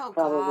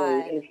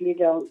 probably, if you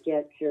don't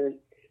get your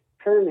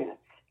permits.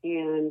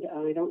 And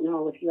I don't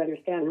know if you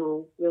understand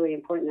how really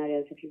important that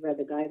is if you've read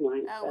the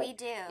guidelines. Oh, we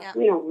do. Yeah.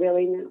 We don't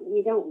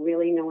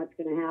really know what's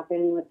going to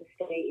happen with the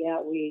state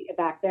yet.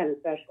 Back then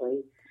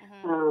especially.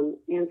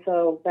 And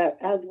so, but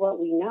as what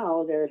we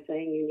know, they're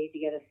saying you need to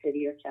get a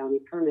city or county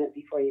permit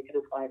before you can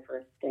apply for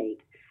a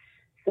state.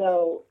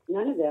 So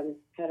none of them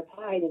had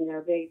applied, and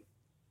their big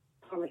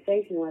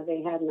conversation was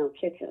they had no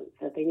kitchens,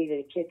 that they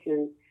needed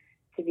kitchens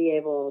to be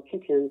able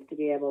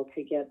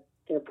to get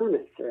their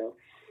permits through.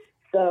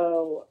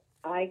 So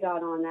I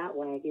got on that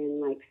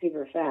wagon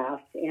super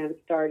fast and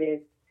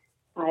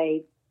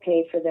I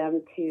paid for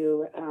them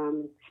to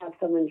have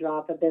someone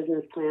drop a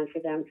business plan for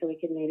them so we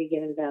could maybe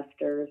get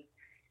investors.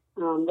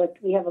 But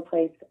we have a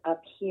place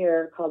up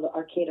here called the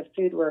Arcata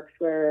Food Works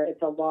where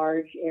it's a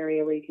large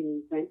area where you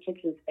can rent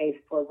kitchen space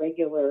for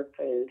regular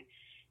food.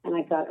 And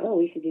I thought,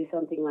 we should do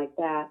something like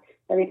that.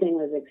 Everything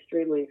was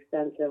extremely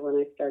expensive when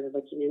I started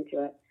looking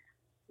into it.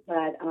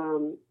 But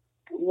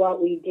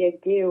what we did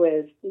do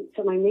is,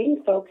 so my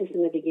main focus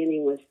in the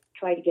beginning was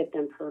try to get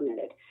them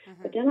permitted.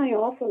 But then I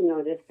also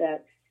noticed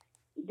that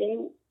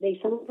they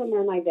some of them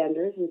are my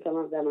vendors and some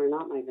of them are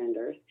not my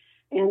vendors,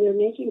 and they're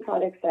making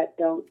products that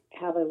don't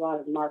have a lot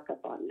of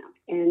markup on them.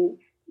 And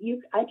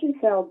I can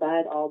sell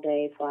bud all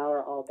day,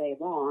 flower all day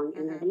long,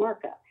 and there's a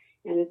markup,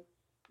 and it's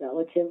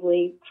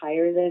relatively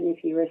higher than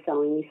if you were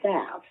selling me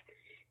salve.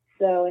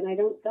 So, and I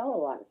don't sell a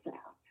lot of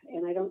salve,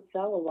 and I don't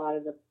sell a lot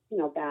of the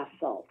bath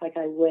salts like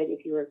I would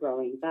if you were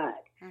growing bud.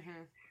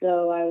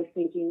 So I was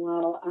thinking,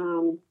 well,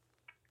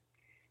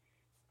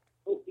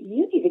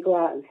 you need to go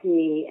out and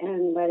see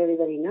and let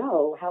everybody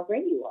know how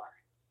great you are.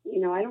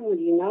 I don't know if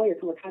you know,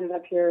 we're kind of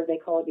up here, they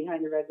call it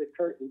behind the redwood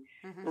curtain.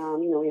 We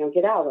don't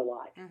get out a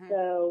lot.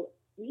 So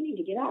we need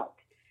to get out.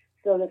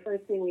 So the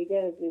first thing we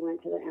did is we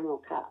went to the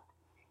Emerald Cup.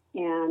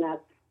 And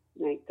that's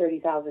like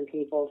 30,000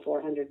 people,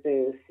 400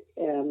 booths.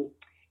 And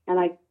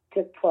I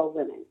took 12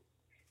 women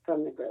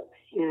from the group.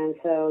 And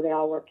so they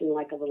all worked in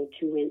like a little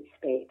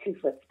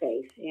 2-foot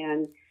space.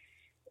 And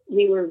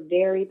we were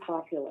very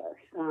popular.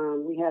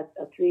 We had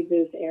a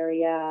 3-booth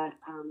area.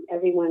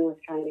 Everyone was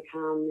trying to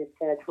come. It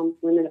said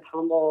Women of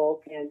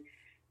Humboldt, and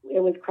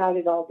it was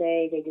crowded all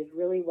day. They did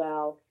really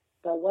well.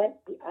 But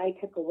what I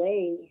took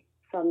away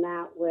from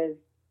that was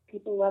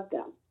people love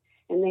them,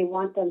 and they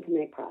want them to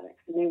make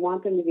products, and they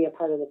want them to be a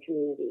part of the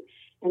community.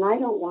 And I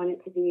don't want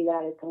it to be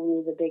that it's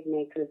only the big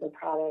makers of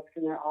products,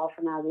 and they're all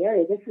from out of the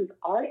area. This is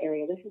our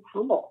area. This is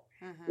Humboldt.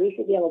 We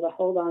should be able to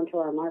hold on to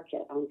our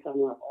market on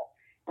some level,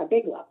 a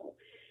big level.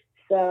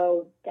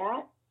 So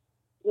that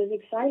was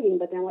exciting,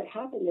 but then what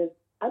happened is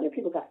other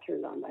people got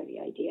turned on by the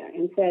idea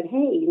and said,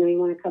 hey, you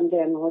want to come to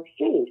Emerald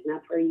Exchange, and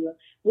that's where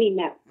we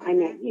met. I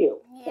met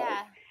you.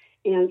 Yeah.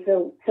 So, and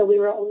so we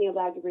were only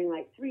allowed to bring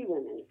like 4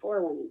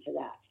 women to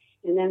that.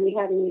 And then we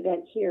had an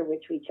event here,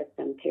 which we took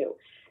them to.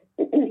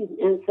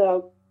 And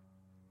so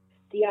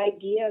the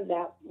idea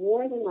that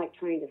more than like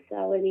trying to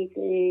sell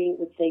anything,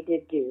 which they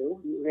did do,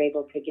 we were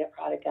able to get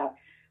product out,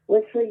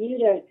 was for you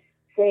to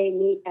say,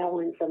 meet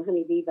Ellen from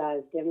Honey Bee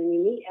Buzz. And when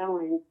you meet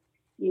Ellen,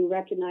 you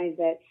recognize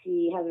that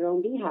she has her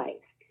own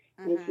beehive,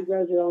 and she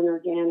grows her own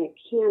organic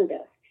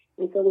cannabis.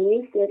 And so when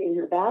you sit in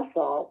her bath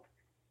salt,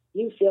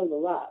 you feel the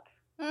love.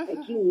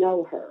 Like you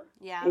know her,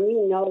 and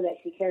you know that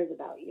she cares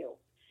about you.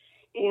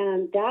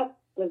 And that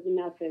was the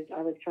message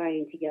I was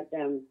trying to get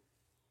them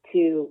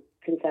to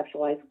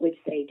conceptualize, which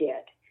they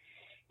did.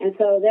 And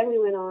so then we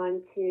went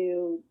on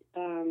to,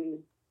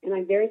 and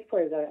I'm very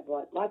supportive of it.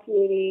 Lots of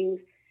meetings,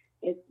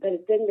 but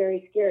it's been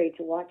very scary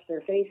to watch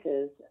their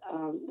faces.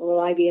 Will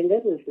I be in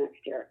business next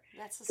year?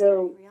 That's a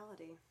scary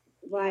reality.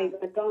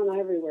 I've gone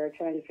everywhere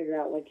trying to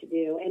figure out what to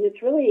do. And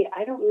it's really,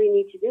 I don't really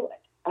need to do it.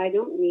 I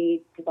don't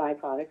need to buy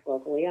products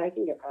locally. I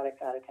can get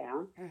products out of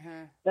town.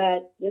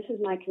 But this is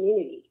my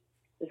community.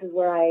 This is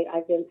where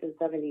I've been since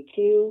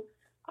 1972.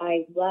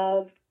 I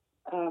love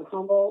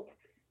Humboldt.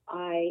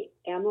 I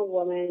am a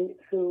woman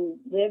who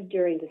lived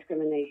during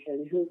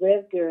discrimination, who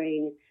lived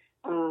during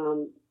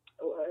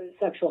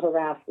sexual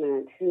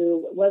harassment,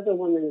 who was a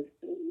woman's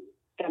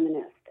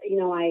feminist.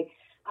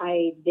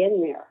 I've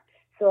been there.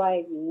 So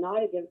I'm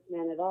not against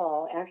men at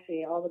all.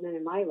 Actually, all the men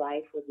in my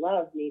life would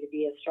love me to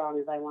be as strong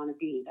as I want to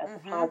be. That's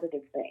a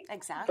positive thing.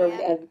 Exactly.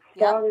 As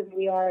strong as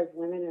we are as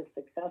women, as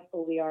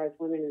successful we are as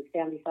women and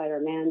stand beside our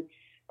men,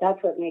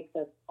 that's what makes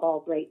us all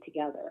great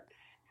together.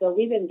 So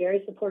we've been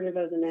very supportive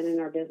of the men in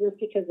our business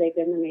because they've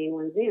been the main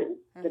ones in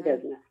the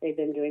business. They've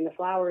been doing the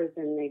flowers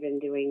and they've been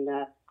doing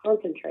the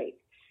concentrates.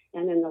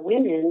 And then the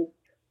women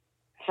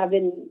have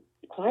been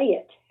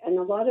quiet. And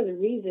a lot of the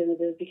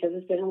reasons is because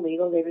it's been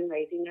illegal. They've been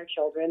raising their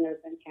children.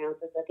 There's been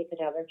chances that they could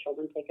have their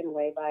children taken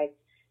away by,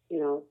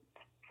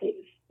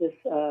 this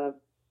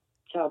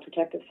Child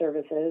Protective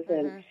Services.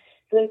 And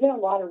so there's been a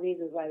lot of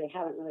reasons why they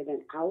haven't really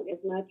been out as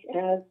much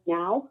as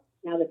now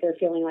that they're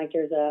feeling like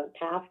there's a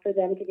path for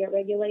them to get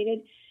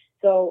regulated.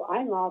 So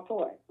I'm all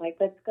for it. Like,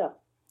 let's go.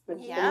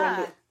 Let's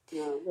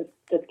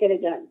get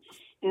it done.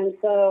 And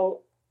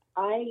so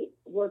I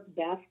work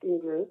best in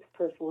groups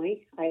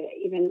personally.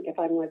 Even if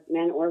I'm with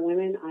men or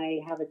women,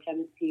 I have a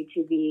tendency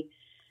to be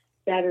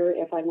better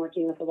if I'm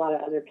working with a lot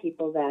of other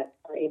people that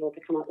are able to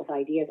come up with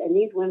ideas. And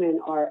these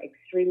women are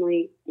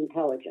extremely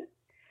intelligent.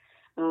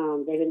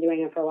 They've been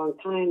doing it for a long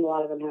time. A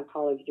lot of them have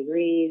college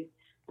degrees.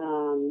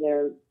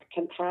 They're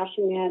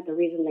compassionate. The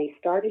reason they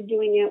started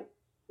doing it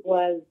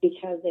was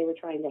because they were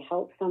trying to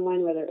help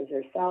someone, whether it was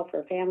themselves or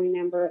a family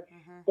member.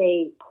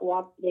 They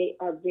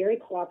are very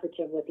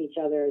cooperative with each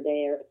other.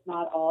 It's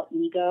not all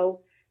ego.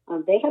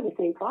 They have the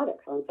same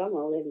products on some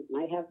level. They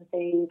might have the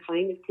same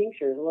kind of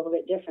tinctures, a little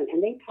bit different,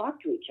 and they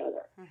talk to each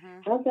other.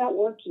 How's that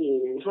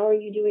working? And how are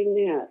you doing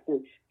this?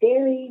 And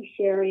very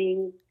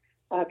sharing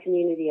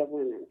community of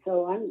women.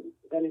 So I'm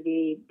going to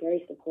be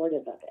very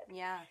supportive of it.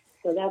 Yeah.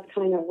 So that's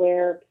kind of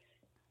where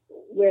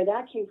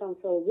that came from.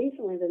 So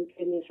recently, the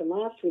good news from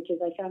last week is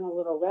I found a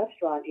little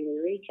restaurant in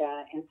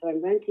Eureka, and so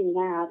I'm renting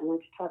that. I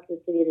went to talk to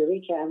the city of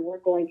Eureka, and we're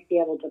going to be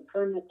able to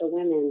permit the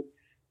women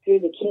through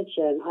the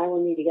kitchen. I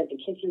will need to get the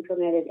kitchen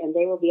permitted, and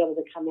they will be able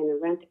to come in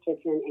and rent the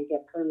kitchen and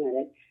get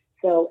permitted.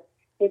 So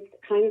it's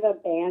kind kind of a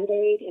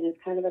Band-Aid, and it's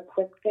kind of a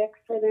quick fix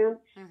for them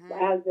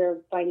as they're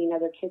finding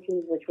other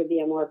kitchens, which would be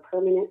a more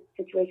permanent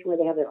situation where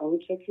they have their own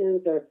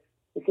kitchens, or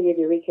the city of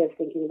Eureka is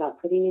thinking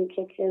about putting in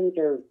kitchens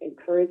or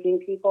encouraging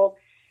people.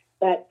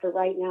 But for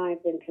right now,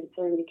 I've been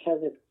concerned because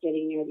it's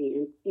getting near the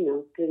end,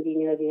 going to be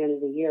near the end of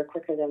the year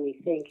quicker than we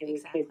think, and we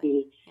could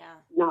be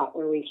not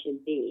where we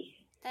should be.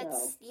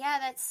 That's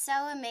so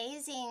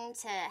amazing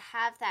to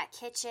have that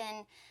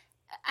kitchen.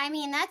 I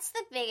mean, that's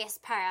the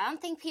biggest part. I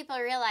don't think people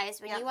realize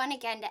when you want to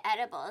get into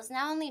edibles,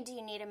 not only do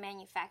you need a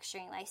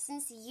manufacturing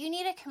license, you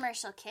need a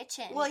commercial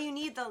kitchen. Well, you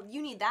need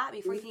that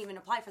before you can even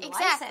apply for the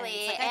license.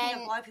 Like, I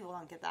think a lot of people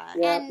don't get that.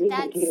 Yeah, and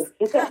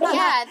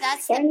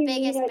that's the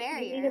biggest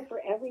barrier. You need it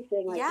for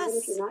everything. Like, even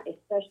if you're not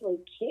especially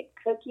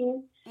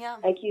cooking, yeah.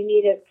 like you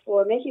need it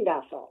for making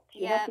bath salts.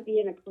 You have to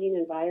be in a clean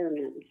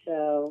environment.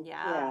 So,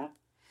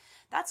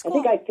 That's cool. I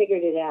think I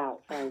figured it out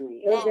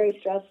finally. It was very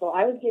stressful.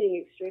 I was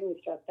getting extremely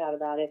stressed out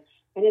about it.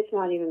 And it's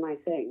not even my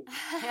thing.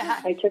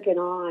 I took it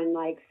on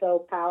like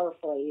so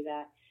powerfully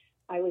that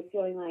I was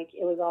feeling like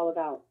it was all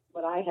about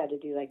what I had to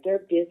do. Like,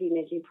 they're busy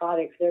making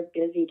products. They're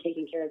busy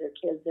taking care of their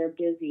kids. They're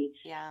busy,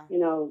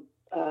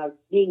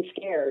 being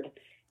scared.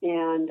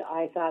 And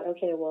I thought,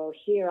 okay, well,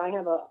 here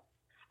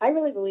I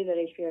really believe that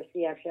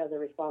HPRC actually has a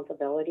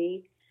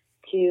responsibility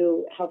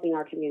to helping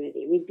our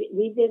community.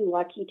 We've been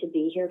lucky to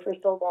be here for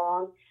so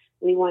long.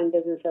 We won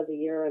Business of the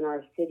Year in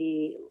our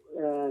city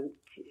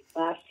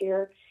last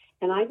year.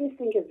 And I just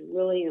think it's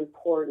really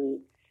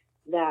important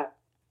that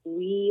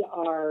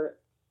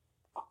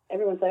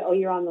everyone's like, oh,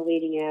 you're on the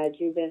leading edge.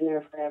 You've been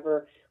there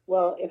forever.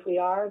 Well, if we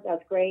are,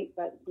 that's great,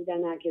 but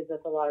then that gives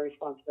us a lot of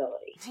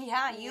responsibility.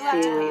 Yeah, you have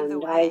to pave the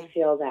way. I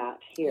feel that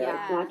here.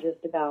 Yeah. It's not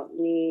just about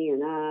me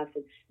and us.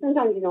 And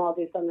sometimes, I'll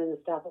do something and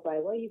staff will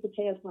like, well, you could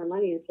pay us more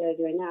money instead of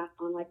doing that.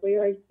 I'm like, we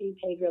already being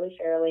paid really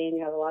fairly, and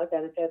you have a lot of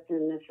benefits,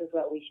 and this is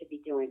what we should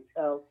be doing.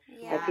 So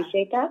I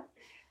appreciate that.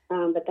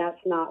 But that's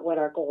not what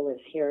our goal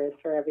is here, is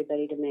for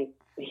everybody to make,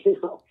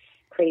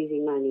 crazy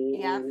money.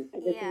 Yeah. And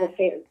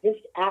this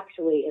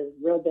actually is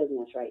real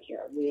business right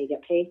here. We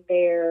get paid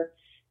fair,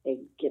 they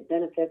get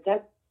benefits.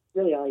 That's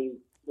really all you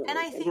really, and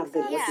I think have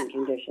good working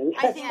conditions.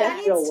 I think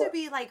that needs to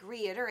be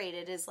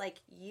reiterated, is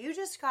you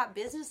just got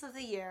Business of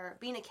the Year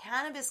being a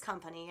cannabis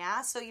company,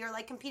 so you're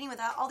competing with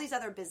all these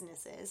other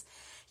businesses.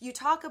 You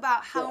talk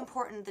about how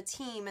important the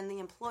team and the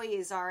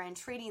employees are, and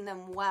treating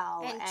them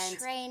well, and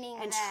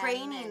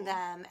training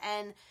them.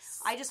 And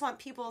I just want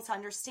people to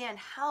understand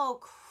how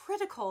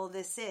critical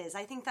this is.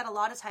 I think that a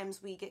lot of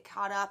times we get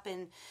caught up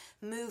in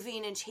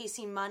moving and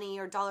chasing money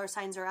or dollar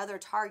signs or other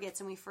targets,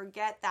 and we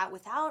forget that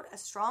without a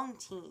strong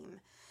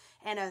team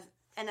and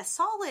a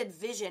solid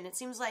vision. It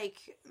seems like,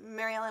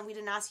 Mary Ellen, we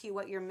didn't ask you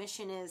what your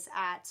mission is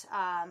at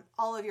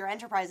all of your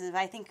enterprises.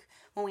 I think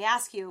when we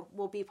ask you,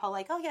 we'll be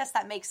probably like, oh, yes,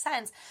 that makes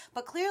sense.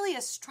 But clearly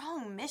a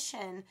strong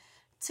mission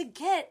to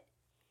get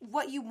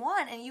what you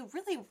want, and you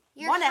really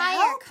want to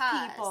help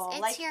people.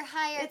 It's your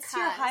higher cause. It's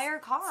your higher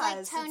cause.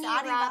 It's like Tony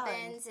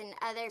Robbins and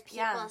other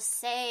people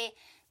say,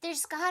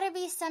 there's got to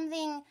be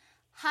something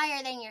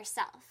higher than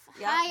yourself,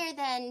 higher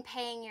than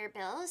paying your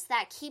bills,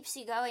 that keeps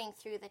you going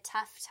through the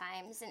tough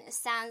times. And it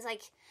sounds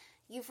like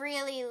you've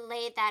really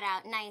laid that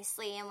out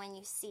nicely, and when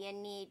you see a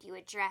need, you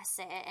address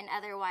it, and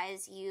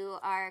otherwise you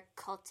are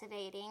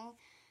cultivating,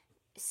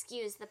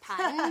 excuse the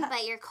pun,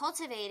 but you're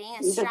cultivating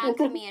a strong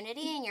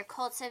community, and you're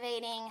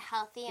cultivating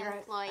healthy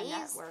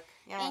employees,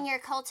 and you're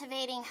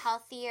cultivating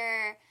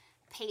healthier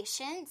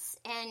patients,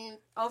 and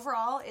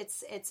overall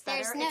it's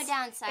better. There's no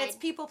downside. It's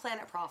people,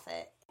 planet,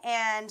 profit.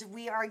 And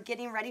we are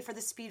getting ready for the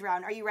speed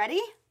round. Are you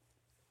ready?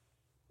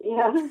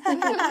 Yeah.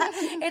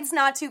 It's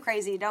not too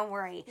crazy. Don't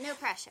worry. No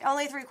pressure.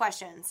 Only 3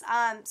 questions.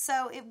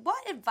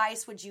 What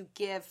advice would you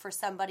give for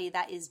somebody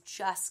that is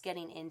just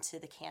getting into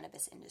the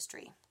cannabis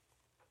industry?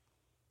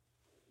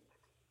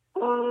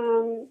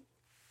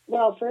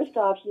 Well, first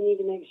off, you need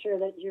to make sure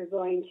that you're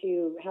going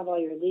to have all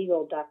your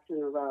legal ducks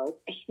in a row.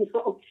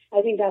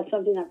 I think that's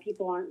something that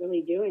people aren't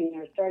really doing.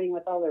 They're starting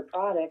with all their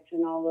products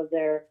and all of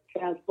their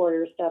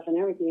transporter stuff and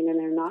everything, and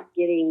they're not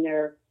getting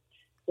their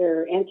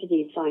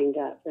entities signed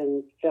up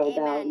and filled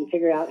out and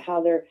figure out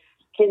how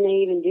can they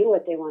even do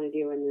what they want to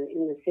do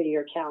in the city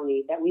or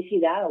county. That we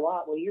see that a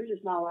lot. Well, you're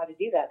just not allowed to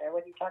do that there.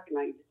 What are you talking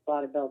about? You just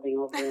bought a building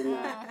over in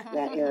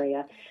that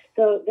area.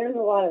 So there's a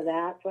lot of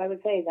that. So I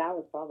would say that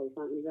was probably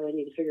something you really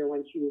need to figure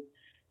once you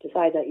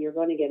decide that you're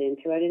going to get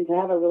into it, and to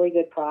have a really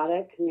good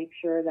product, to make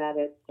sure that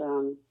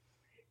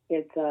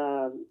it's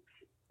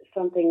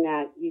something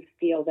that you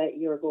feel that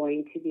you're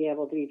going to be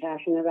able to be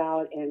passionate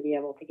about and be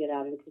able to get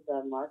out into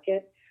the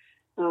market.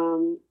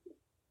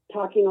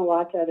 Talking a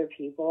lot to other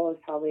people is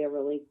probably a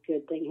really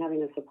good thing,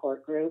 having a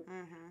support group,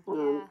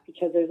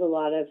 because there's a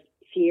lot of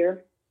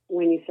fear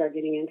when you start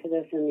getting into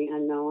this and the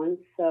unknown.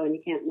 So, and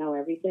you can't know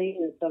everything,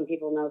 and some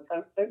people know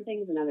certain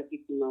things and other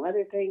people know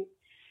other things.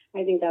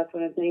 I think that's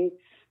one of the things.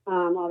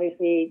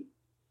 Obviously,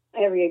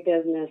 every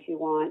business you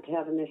want to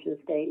have a mission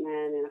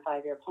statement and a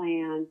 5-year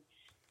plan,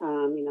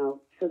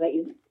 so that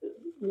you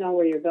know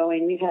where you're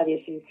going. We've had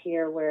issues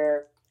here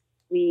where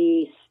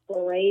we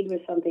sprayed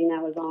with something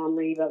that was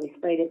omri, but we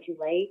sprayed it too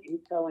late. And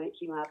so when it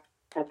came up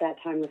at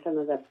that time with some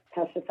of the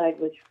pesticides,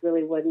 which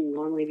really wouldn't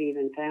normally be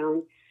even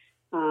found,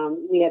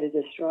 we had to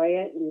destroy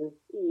it. And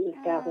the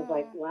staff was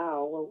like,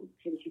 wow, well,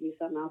 couldn't you do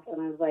something else?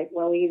 And I was like,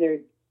 well,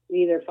 we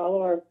either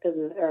follow our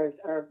business or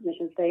our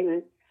mission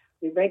statement,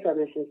 we break our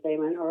mission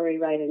statement, or we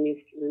write a new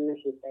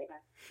mission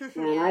statement.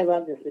 And I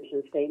love this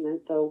mission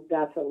statement, so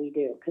that's what we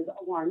do. Because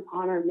on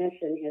our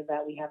mission is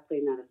that we have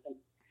clean medicine.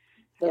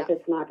 So if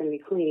it's not going to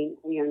be clean,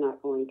 we are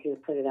not going to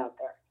put it out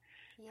there.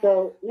 Yeah.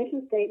 So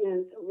mission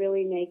statements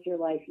really make your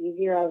life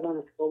easier. I was on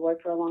a school board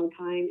for a long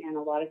time, and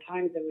a lot of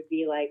times it would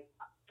be like,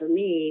 for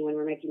me, when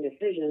we're making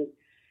decisions,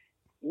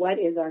 what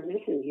is our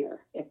mission here?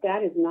 If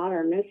that is not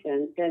our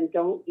mission, then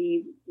don't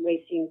be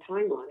wasting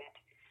time on it,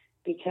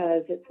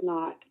 because it's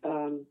not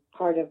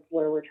part of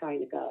where we're trying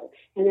to go.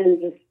 And then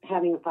just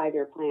having a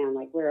 5-year plan,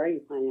 like where are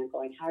you planning on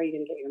going? How are you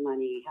going to get your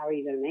money? How are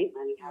you going to make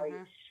money? How are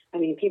you? I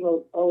mean,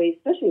 people always,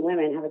 especially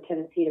women, have a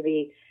tendency to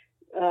be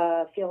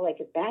feel like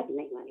it's bad to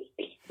make money.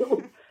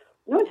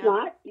 No, it's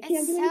not. You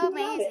can't do anything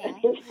about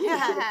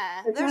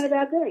it. It's not a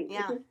bad thing.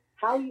 It's just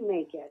how you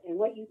make it and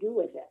what you do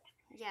with it.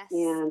 Yes.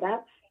 And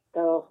that's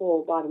the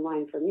whole bottom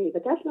line for me.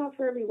 But that's not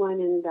for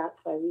everyone, and that's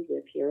why we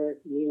live here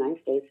in the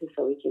United States, is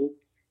so we can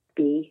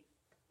be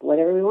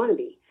whatever we want to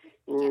be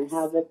and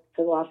have the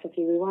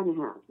philosophy we want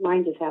to have.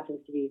 Mine just happens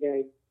to be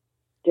very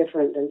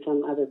different than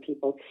some other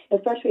people,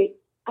 especially,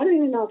 I don't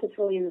even know if it's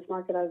really in this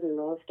market. I was in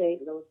real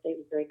estate. Real estate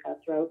was very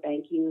cutthroat.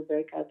 Banking was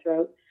very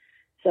cutthroat.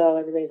 So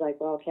everybody's like,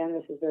 well,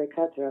 cannabis is very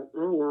cutthroat. I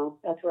don't know.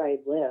 That's where I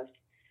lived.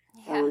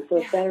 So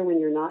it's better when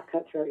you're not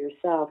cutthroat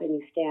yourself and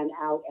you stand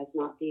out as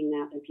not being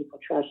that, and people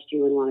trust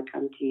you and want to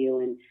come to you.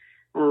 And,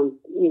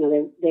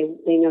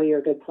 they know you're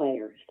a good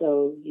player.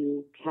 So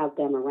you have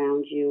them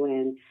around you,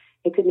 and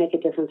it could make a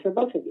difference for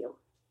both of you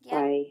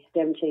by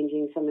them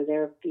changing some of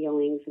their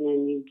feelings, and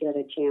then you get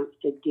a chance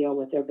to deal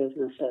with their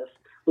businesses,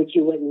 which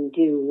you wouldn't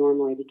do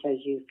normally because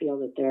you feel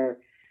that they're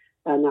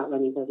not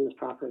running business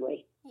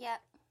properly.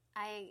 Yep,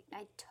 I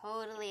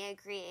totally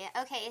agree.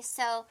 Okay,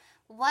 so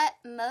what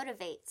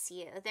motivates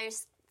you?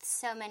 There's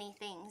so many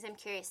things. I'm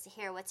curious to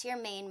hear. What's your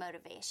main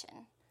motivation?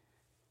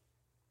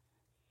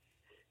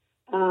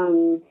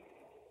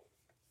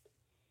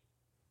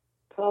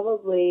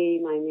 Probably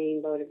my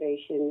main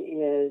motivation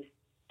is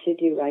to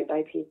do right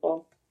by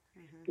people,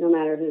 no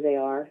matter who they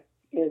are,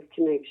 is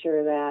to make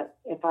sure that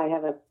if I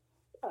have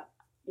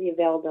the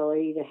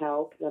availability to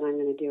help, then I'm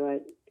going to do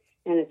it.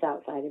 And it's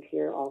outside of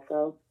here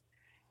also.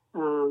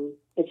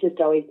 It's just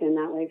always been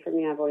that way for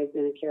me. I've always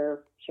been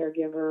a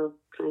caregiver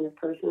kind of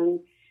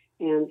person.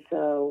 And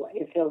so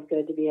it feels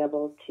good to be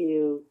able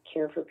to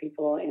care for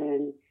people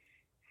and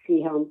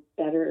see how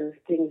better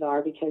things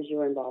are because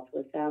you're involved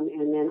with them.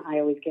 And then I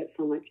always get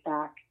so much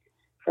back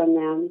from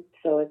them.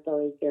 So it's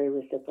always very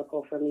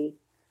reciprocal for me.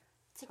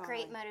 It's a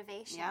great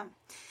motivation. Yeah.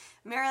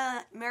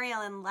 Mary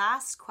Ellen,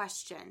 last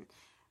question.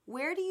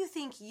 Where do you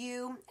think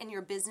you and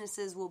your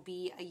businesses will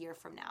be a year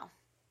from now?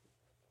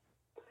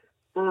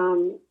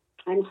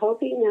 I'm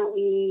hoping that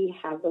we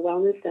have the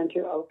Wellness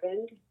Center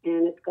opened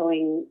and it's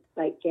going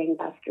like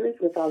gangbusters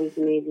with all these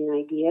amazing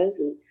ideas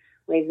and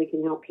ways we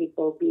can help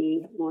people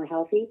be more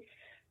healthy.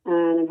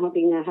 And I'm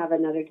hoping to have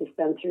another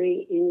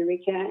dispensary in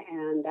Eureka,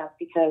 and that's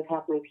because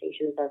half my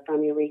patients are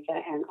from Eureka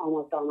and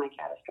almost all my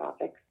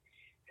catastrophics.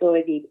 So it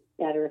would be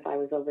better if I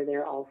was over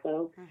there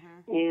also.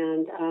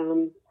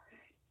 And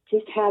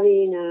just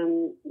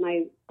having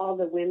all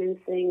the women's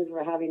things.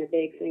 We're having a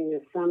big thing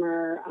this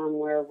summer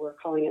where we're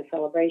calling it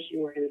Celebration.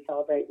 We're going to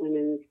celebrate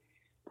women's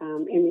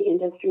in the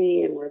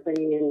industry, and we're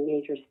bringing in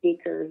major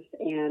speakers,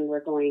 and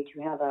we're going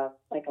to have a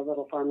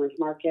little farmer's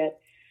market.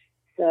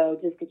 So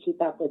just to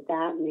keep up with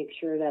that and make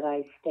sure that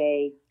I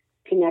stay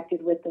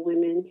connected with the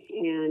women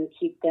and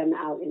keep them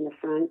out in the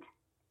front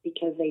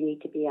because they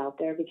need to be out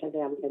there because they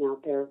haven't been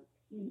out there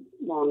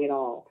long at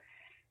all.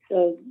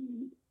 So,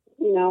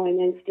 and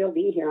then still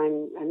be here.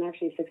 I'm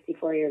actually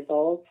 64 years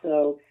old,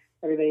 so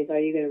everybody's, are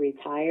you going to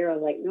retire? I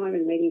was like, no, I've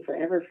been waiting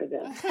forever for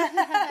this.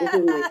 This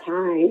is my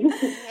time.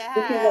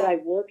 This is what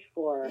I've worked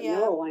for.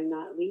 No, I'm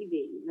not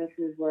leaving. This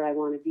is where I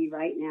want to be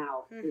right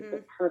now. This is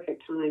the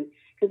perfect time.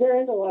 Because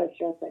there is a lot of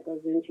stress that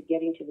goes into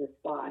getting to this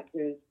spot.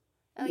 There's,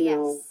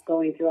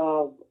 going through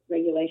all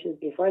regulations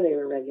before they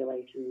were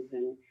regulations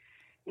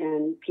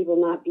and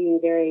people not being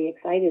very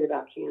excited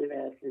about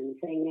cannabis and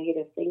saying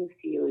negative things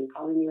to you and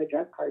calling you a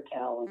drug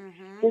cartel and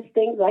just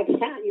things like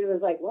that. It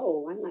was like,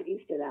 whoa, I'm not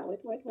used to that.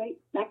 Wait,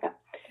 back up.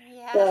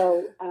 Yeah.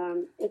 So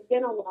it's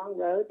been a long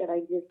road that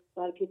a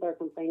lot of people are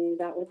complaining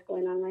about what's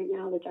going on right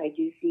now, which I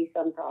do see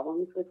some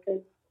problems with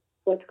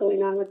what's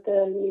going on with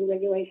the new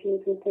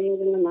regulations and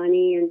things and the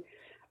money and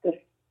the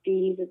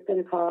fees it's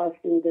going to cost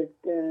and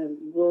the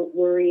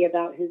worry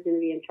about who's going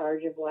to be in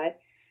charge of what.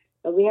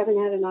 But we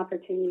haven't had an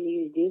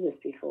opportunity to do this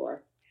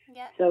before.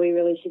 Yep. So we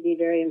really should be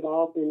very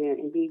involved in it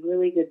and be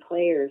really good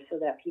players so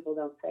that people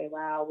don't say,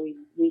 wow, we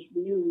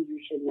knew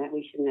we shouldn't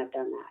have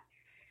done that.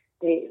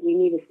 We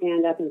need to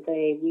stand up and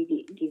say,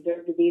 we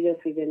deserve to be this.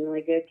 We've been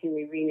really good. Can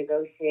we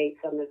renegotiate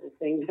some of the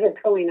things that are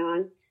going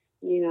on?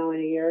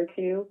 in a year or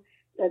two.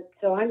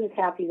 So I'm just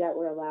happy that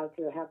we're allowed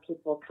to have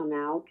people come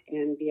out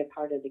and be a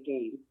part of the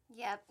game.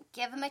 Yep.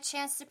 Give them a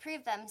chance to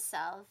prove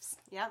themselves.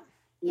 Yep.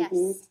 Yes.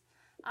 Mm-hmm.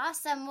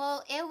 Awesome.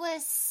 Well, it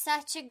was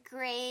such a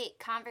great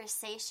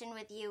conversation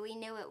with you. We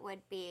knew it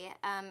would be.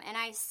 And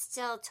I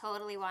still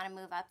totally want to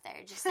move up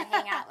there just to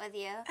hang out with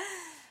you.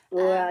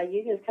 Well,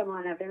 you just come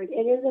on up. It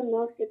is the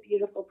most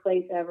beautiful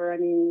place ever. I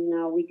mean,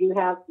 we do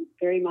have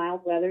very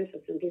mild weather, so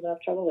some people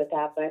have trouble with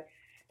that, but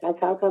that's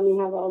how come we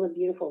have all the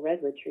beautiful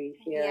redwood trees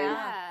here.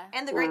 Yeah,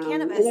 and the great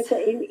cannabis. And it's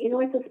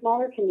a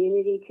smaller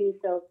community, too,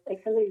 so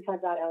like somebody you talk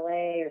about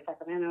L.A. or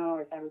Sacramento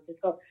or San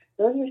Francisco,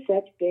 those are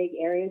such big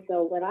areas.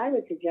 So what I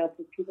would suggest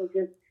is people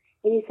just,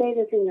 and you say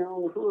this in your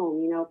own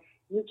home,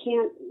 you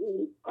can't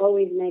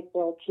always make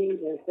world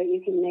changes, but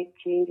you can make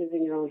changes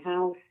in your own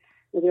house,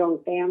 with your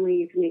own family.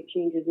 You can make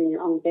changes in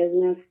your own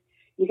business.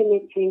 You can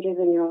make changes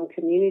in your own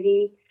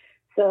community.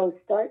 So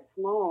start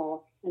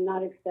small and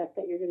not expect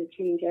that you're going to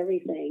change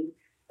everything,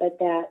 but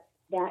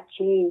that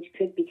change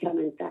could become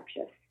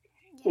infectious.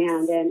 Yes.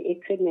 And then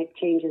it could make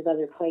changes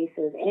other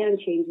places and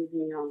changes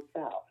in your own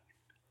self.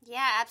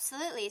 Yeah,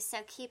 absolutely. So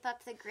keep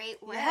up the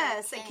great work.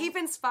 Yes, and keep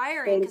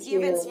inspiring, because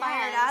you've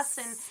inspired us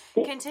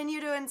and continue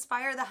to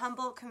inspire the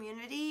Humboldt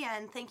community.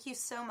 And thank you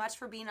so much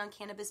for being on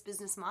Cannabis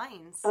Business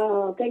Minds.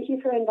 Oh, thank you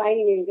for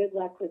inviting me, and good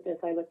luck with this.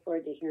 I look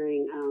forward to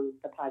hearing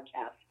the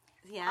podcast.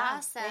 Yeah,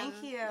 awesome.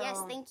 Thank you.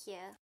 Yes, thank you.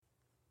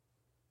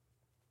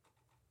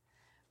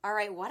 All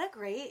right, what a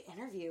great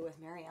interview with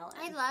Mary Ellen.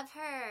 I love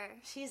her.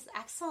 She's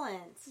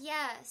excellent.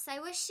 Yes, I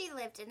wish she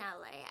lived in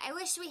LA. I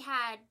wish we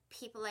had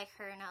people like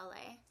her in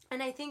LA.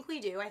 And I think we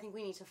do. I think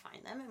we need to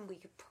find them, and we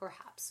could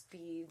perhaps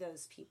be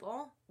those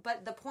people.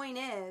 But the point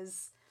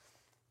is,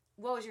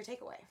 what was your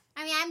takeaway?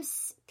 I mean,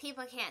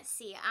 people can't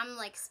see. I'm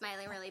like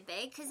smiling really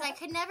big because I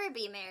could never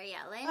be Mary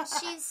Ellen.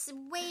 She's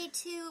way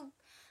too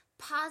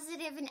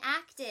positive and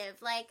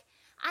active. Like,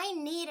 I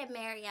need a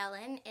Mary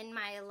Ellen in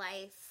my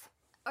life.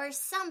 Or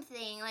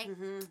something, like,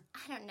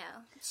 I don't know.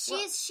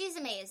 She's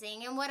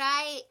amazing. And what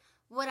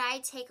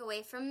I take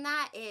away from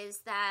that is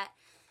that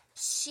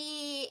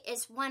she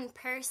is one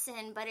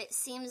person, but it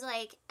seems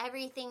like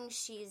everything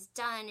she's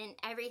done and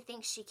everything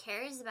she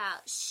cares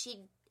about, she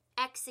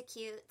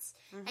executes.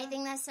 I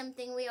think that's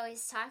something we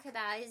always talk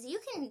about, is you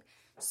can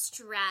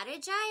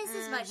strategize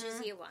as much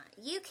as you want.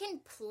 You can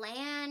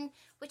plan,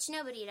 which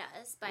nobody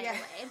does, by the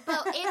way.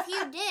 But if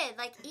you did,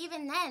 like,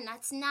 even then,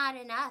 that's not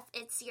enough.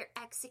 It's your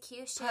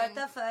execution. Put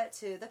the foot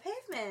to the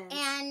pavement.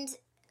 And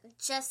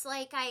just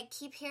like I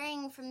keep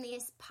hearing from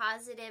these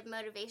positive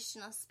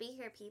motivational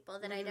speaker people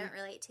that I don't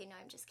relate to. No,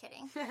 I'm just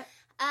kidding.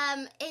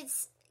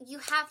 It's, you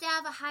have to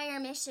have a higher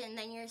mission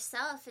than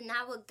yourself, and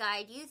that will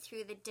guide you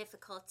through the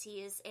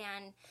difficulties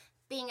and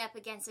being up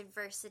against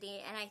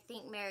adversity, and I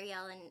think Mary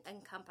Ellen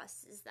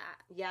encompasses that.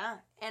 Yeah,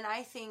 and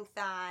I think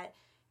that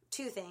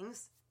two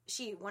things.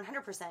 She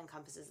 100%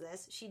 encompasses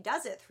this. She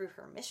does it through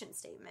her mission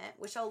statement,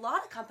 which a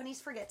lot of companies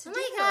forget to do.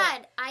 Oh my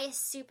God, I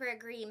super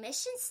agree.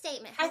 Mission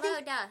statement. Hello,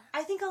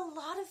 I think a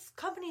lot of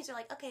companies are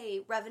like,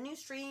 okay, revenue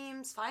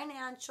streams,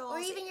 financials, or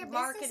even your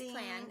marketing,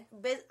 business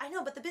plan. I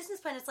know, but the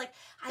business plan, it's like,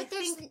 I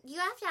think you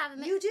have to have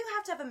a you do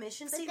have to have a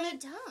mission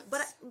statement. But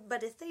they don't.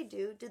 But if they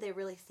do they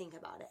really think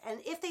about it? And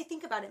if they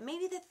think about it,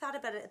 maybe they thought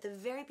about it at the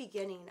very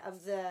beginning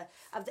of the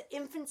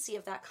infancy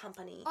of that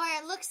company. Or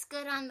it looks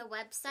good on the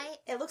website.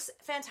 It looks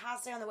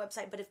fantastic on the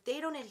website, but if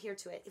they don't adhere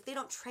to it, if they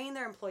don't train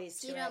their employees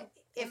to it,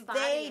 if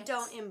they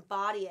don't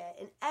embody it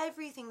in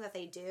everything that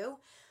they do,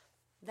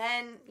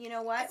 then you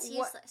know what? It's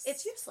useless.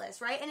 It's useless,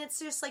 right? And it's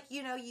just like,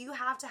 you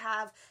have to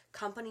have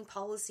company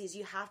policies.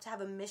 You have to have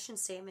a mission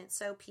statement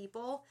so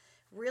people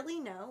really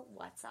know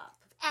what's up.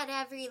 At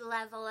every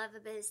level of a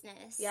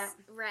business. Yeah.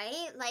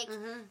 Right? Like,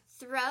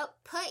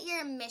 put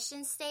your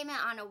mission statement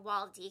on a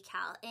wall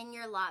decal in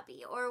your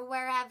lobby or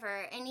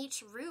wherever, in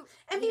each room.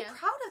 And be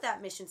proud of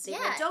that mission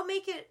statement. Yeah. Don't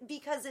make it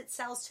because it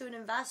sells to an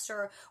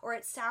investor or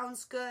it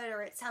sounds good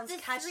or it sounds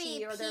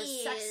catchy or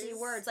there's sexy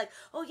words like,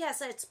 oh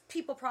yes, it's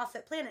people,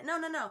 profit, planet. No.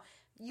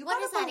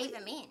 What does that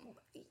even mean?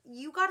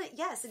 You got it.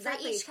 Yes,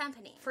 exactly.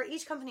 For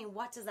each company,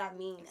 what does that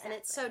mean? Exactly. And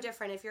it's so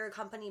different. If you're a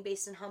company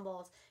based in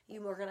Humboldt,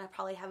 you are going to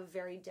probably have a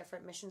very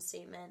different mission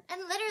statement.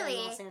 And literally,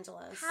 than Los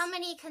Angeles. How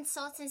many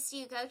consultants do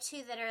you go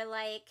to that are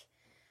like,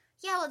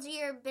 yeah, we'll do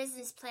your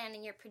business plan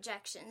and your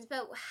projections,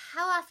 but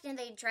how often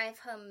do they drive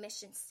home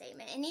mission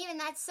statement? And even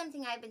that's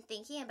something I've been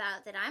thinking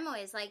about, that I'm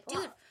always like,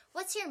 dude,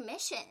 what's your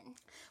mission?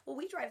 Well,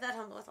 we drive that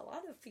home with a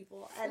lot of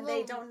people, and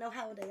they don't know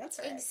how to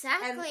answer it.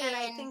 Exactly. And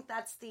I think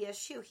that's the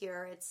issue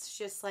here. It's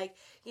just like,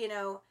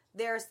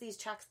 there's these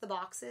checks the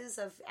boxes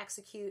of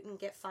execute and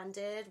get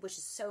funded, which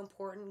is so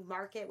important,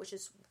 market, which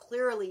is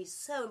clearly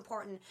so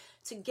important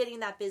to getting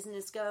that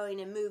business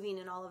going and moving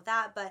and all of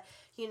that. But,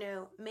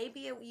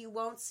 maybe you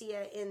won't see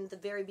it in the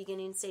very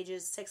beginning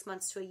stages, 6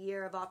 months to a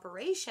year of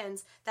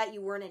operations, that you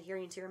weren't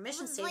adhering to your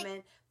mission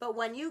statement. But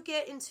when you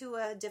get into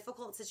a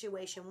difficult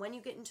situation, when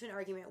you get into an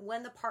argument,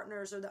 when the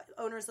partners or the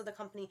owners of the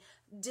company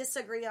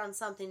disagree on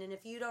something, and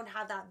if you don't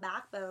have that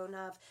backbone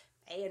of,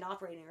 an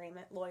operating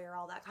agreement, lawyer,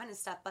 all that kind of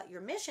stuff, but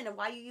your mission and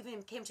why you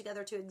even came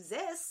together to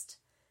exist,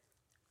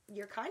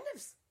 you're kind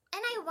of,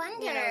 and I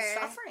wonder,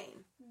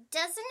 suffering.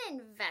 Does an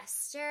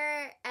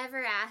investor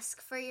ever ask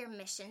for your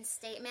mission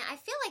statement? I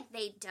feel like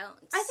they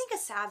don't. I think a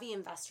savvy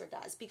investor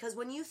does, because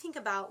when you think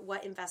about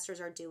what investors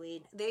are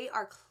doing, they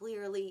are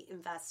clearly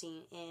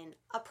investing in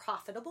a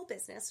profitable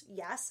business,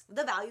 yes,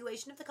 the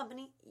valuation of the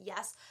company,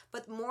 yes,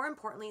 but more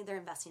importantly, they're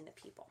investing in the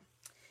people.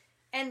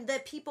 And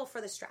the people for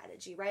the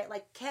strategy, right?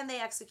 Like, can they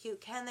execute?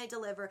 Can they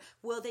deliver?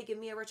 Will they give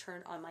me a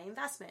return on my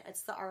investment?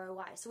 It's the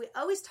ROI. So we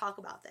always talk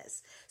about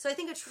this. So I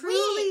think it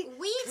truly...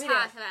 We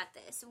talk about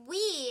this.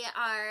 We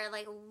are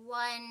like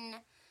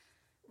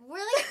we're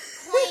like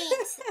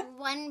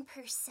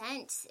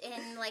 0.1%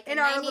 in like a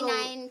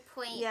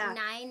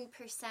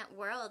 99.9%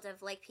 world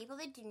of like people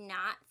that do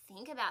not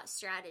think about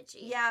strategy.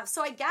 Yeah,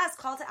 so I guess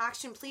call to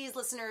action, please,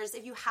 listeners,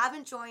 if you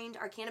haven't joined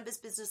our Cannabis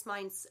Business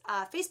Minds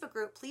Facebook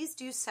group, please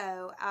do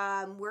so.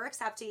 We're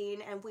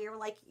accepting, and we're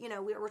like,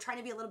 we're trying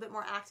to be a little bit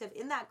more active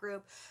in that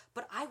group,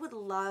 but I would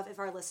love if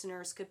our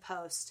listeners could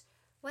post,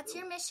 what's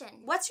your mission?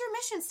 What's your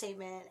mission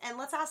statement? And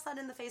let's ask that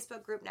in the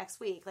Facebook group next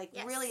week. Like,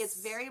 yes. Really,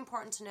 it's very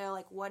important to know,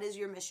 like, what is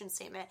your mission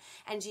statement?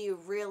 And do you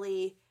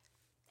really,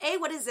 A,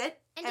 what is it?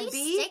 And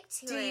B,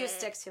 do you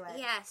stick to it?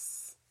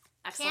 Yes.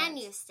 Excellent. Can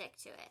you stick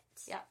to it?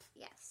 Yep.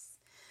 Yes.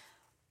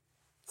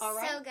 All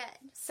right. So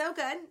good. So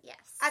good. Yes.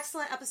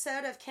 Excellent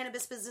episode of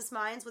Cannabis Business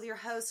Minds with your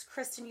hosts,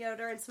 Kristen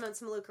Yoder and Simone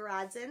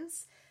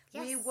Samaluka-Radzins.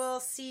 Yes. We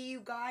will see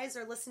you guys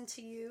or listen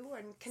to you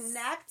and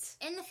connect.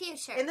 In the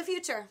future.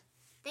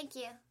 Thank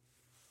you.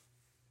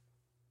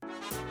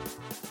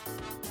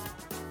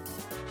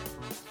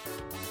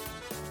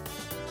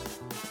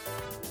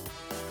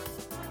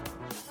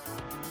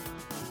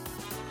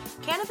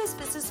 Cannabis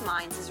Business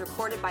Minds is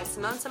recorded by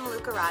Simone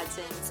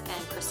Samaluka-Radzins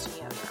and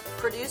Kristen Yoder.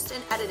 Produced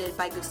and edited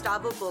by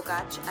Gustavo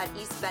Bogach at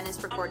East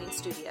Venice Recording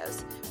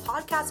Studios.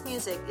 Podcast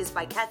music is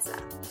by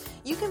Ketsa.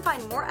 You can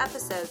find more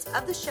episodes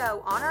of the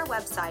show on our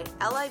website,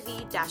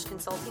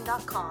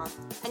 liv-consulting.com,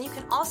 and you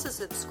can also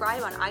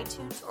subscribe on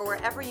iTunes or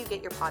wherever you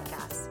get your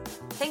podcasts.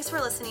 Thanks for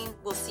listening.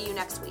 We'll see you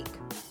next week.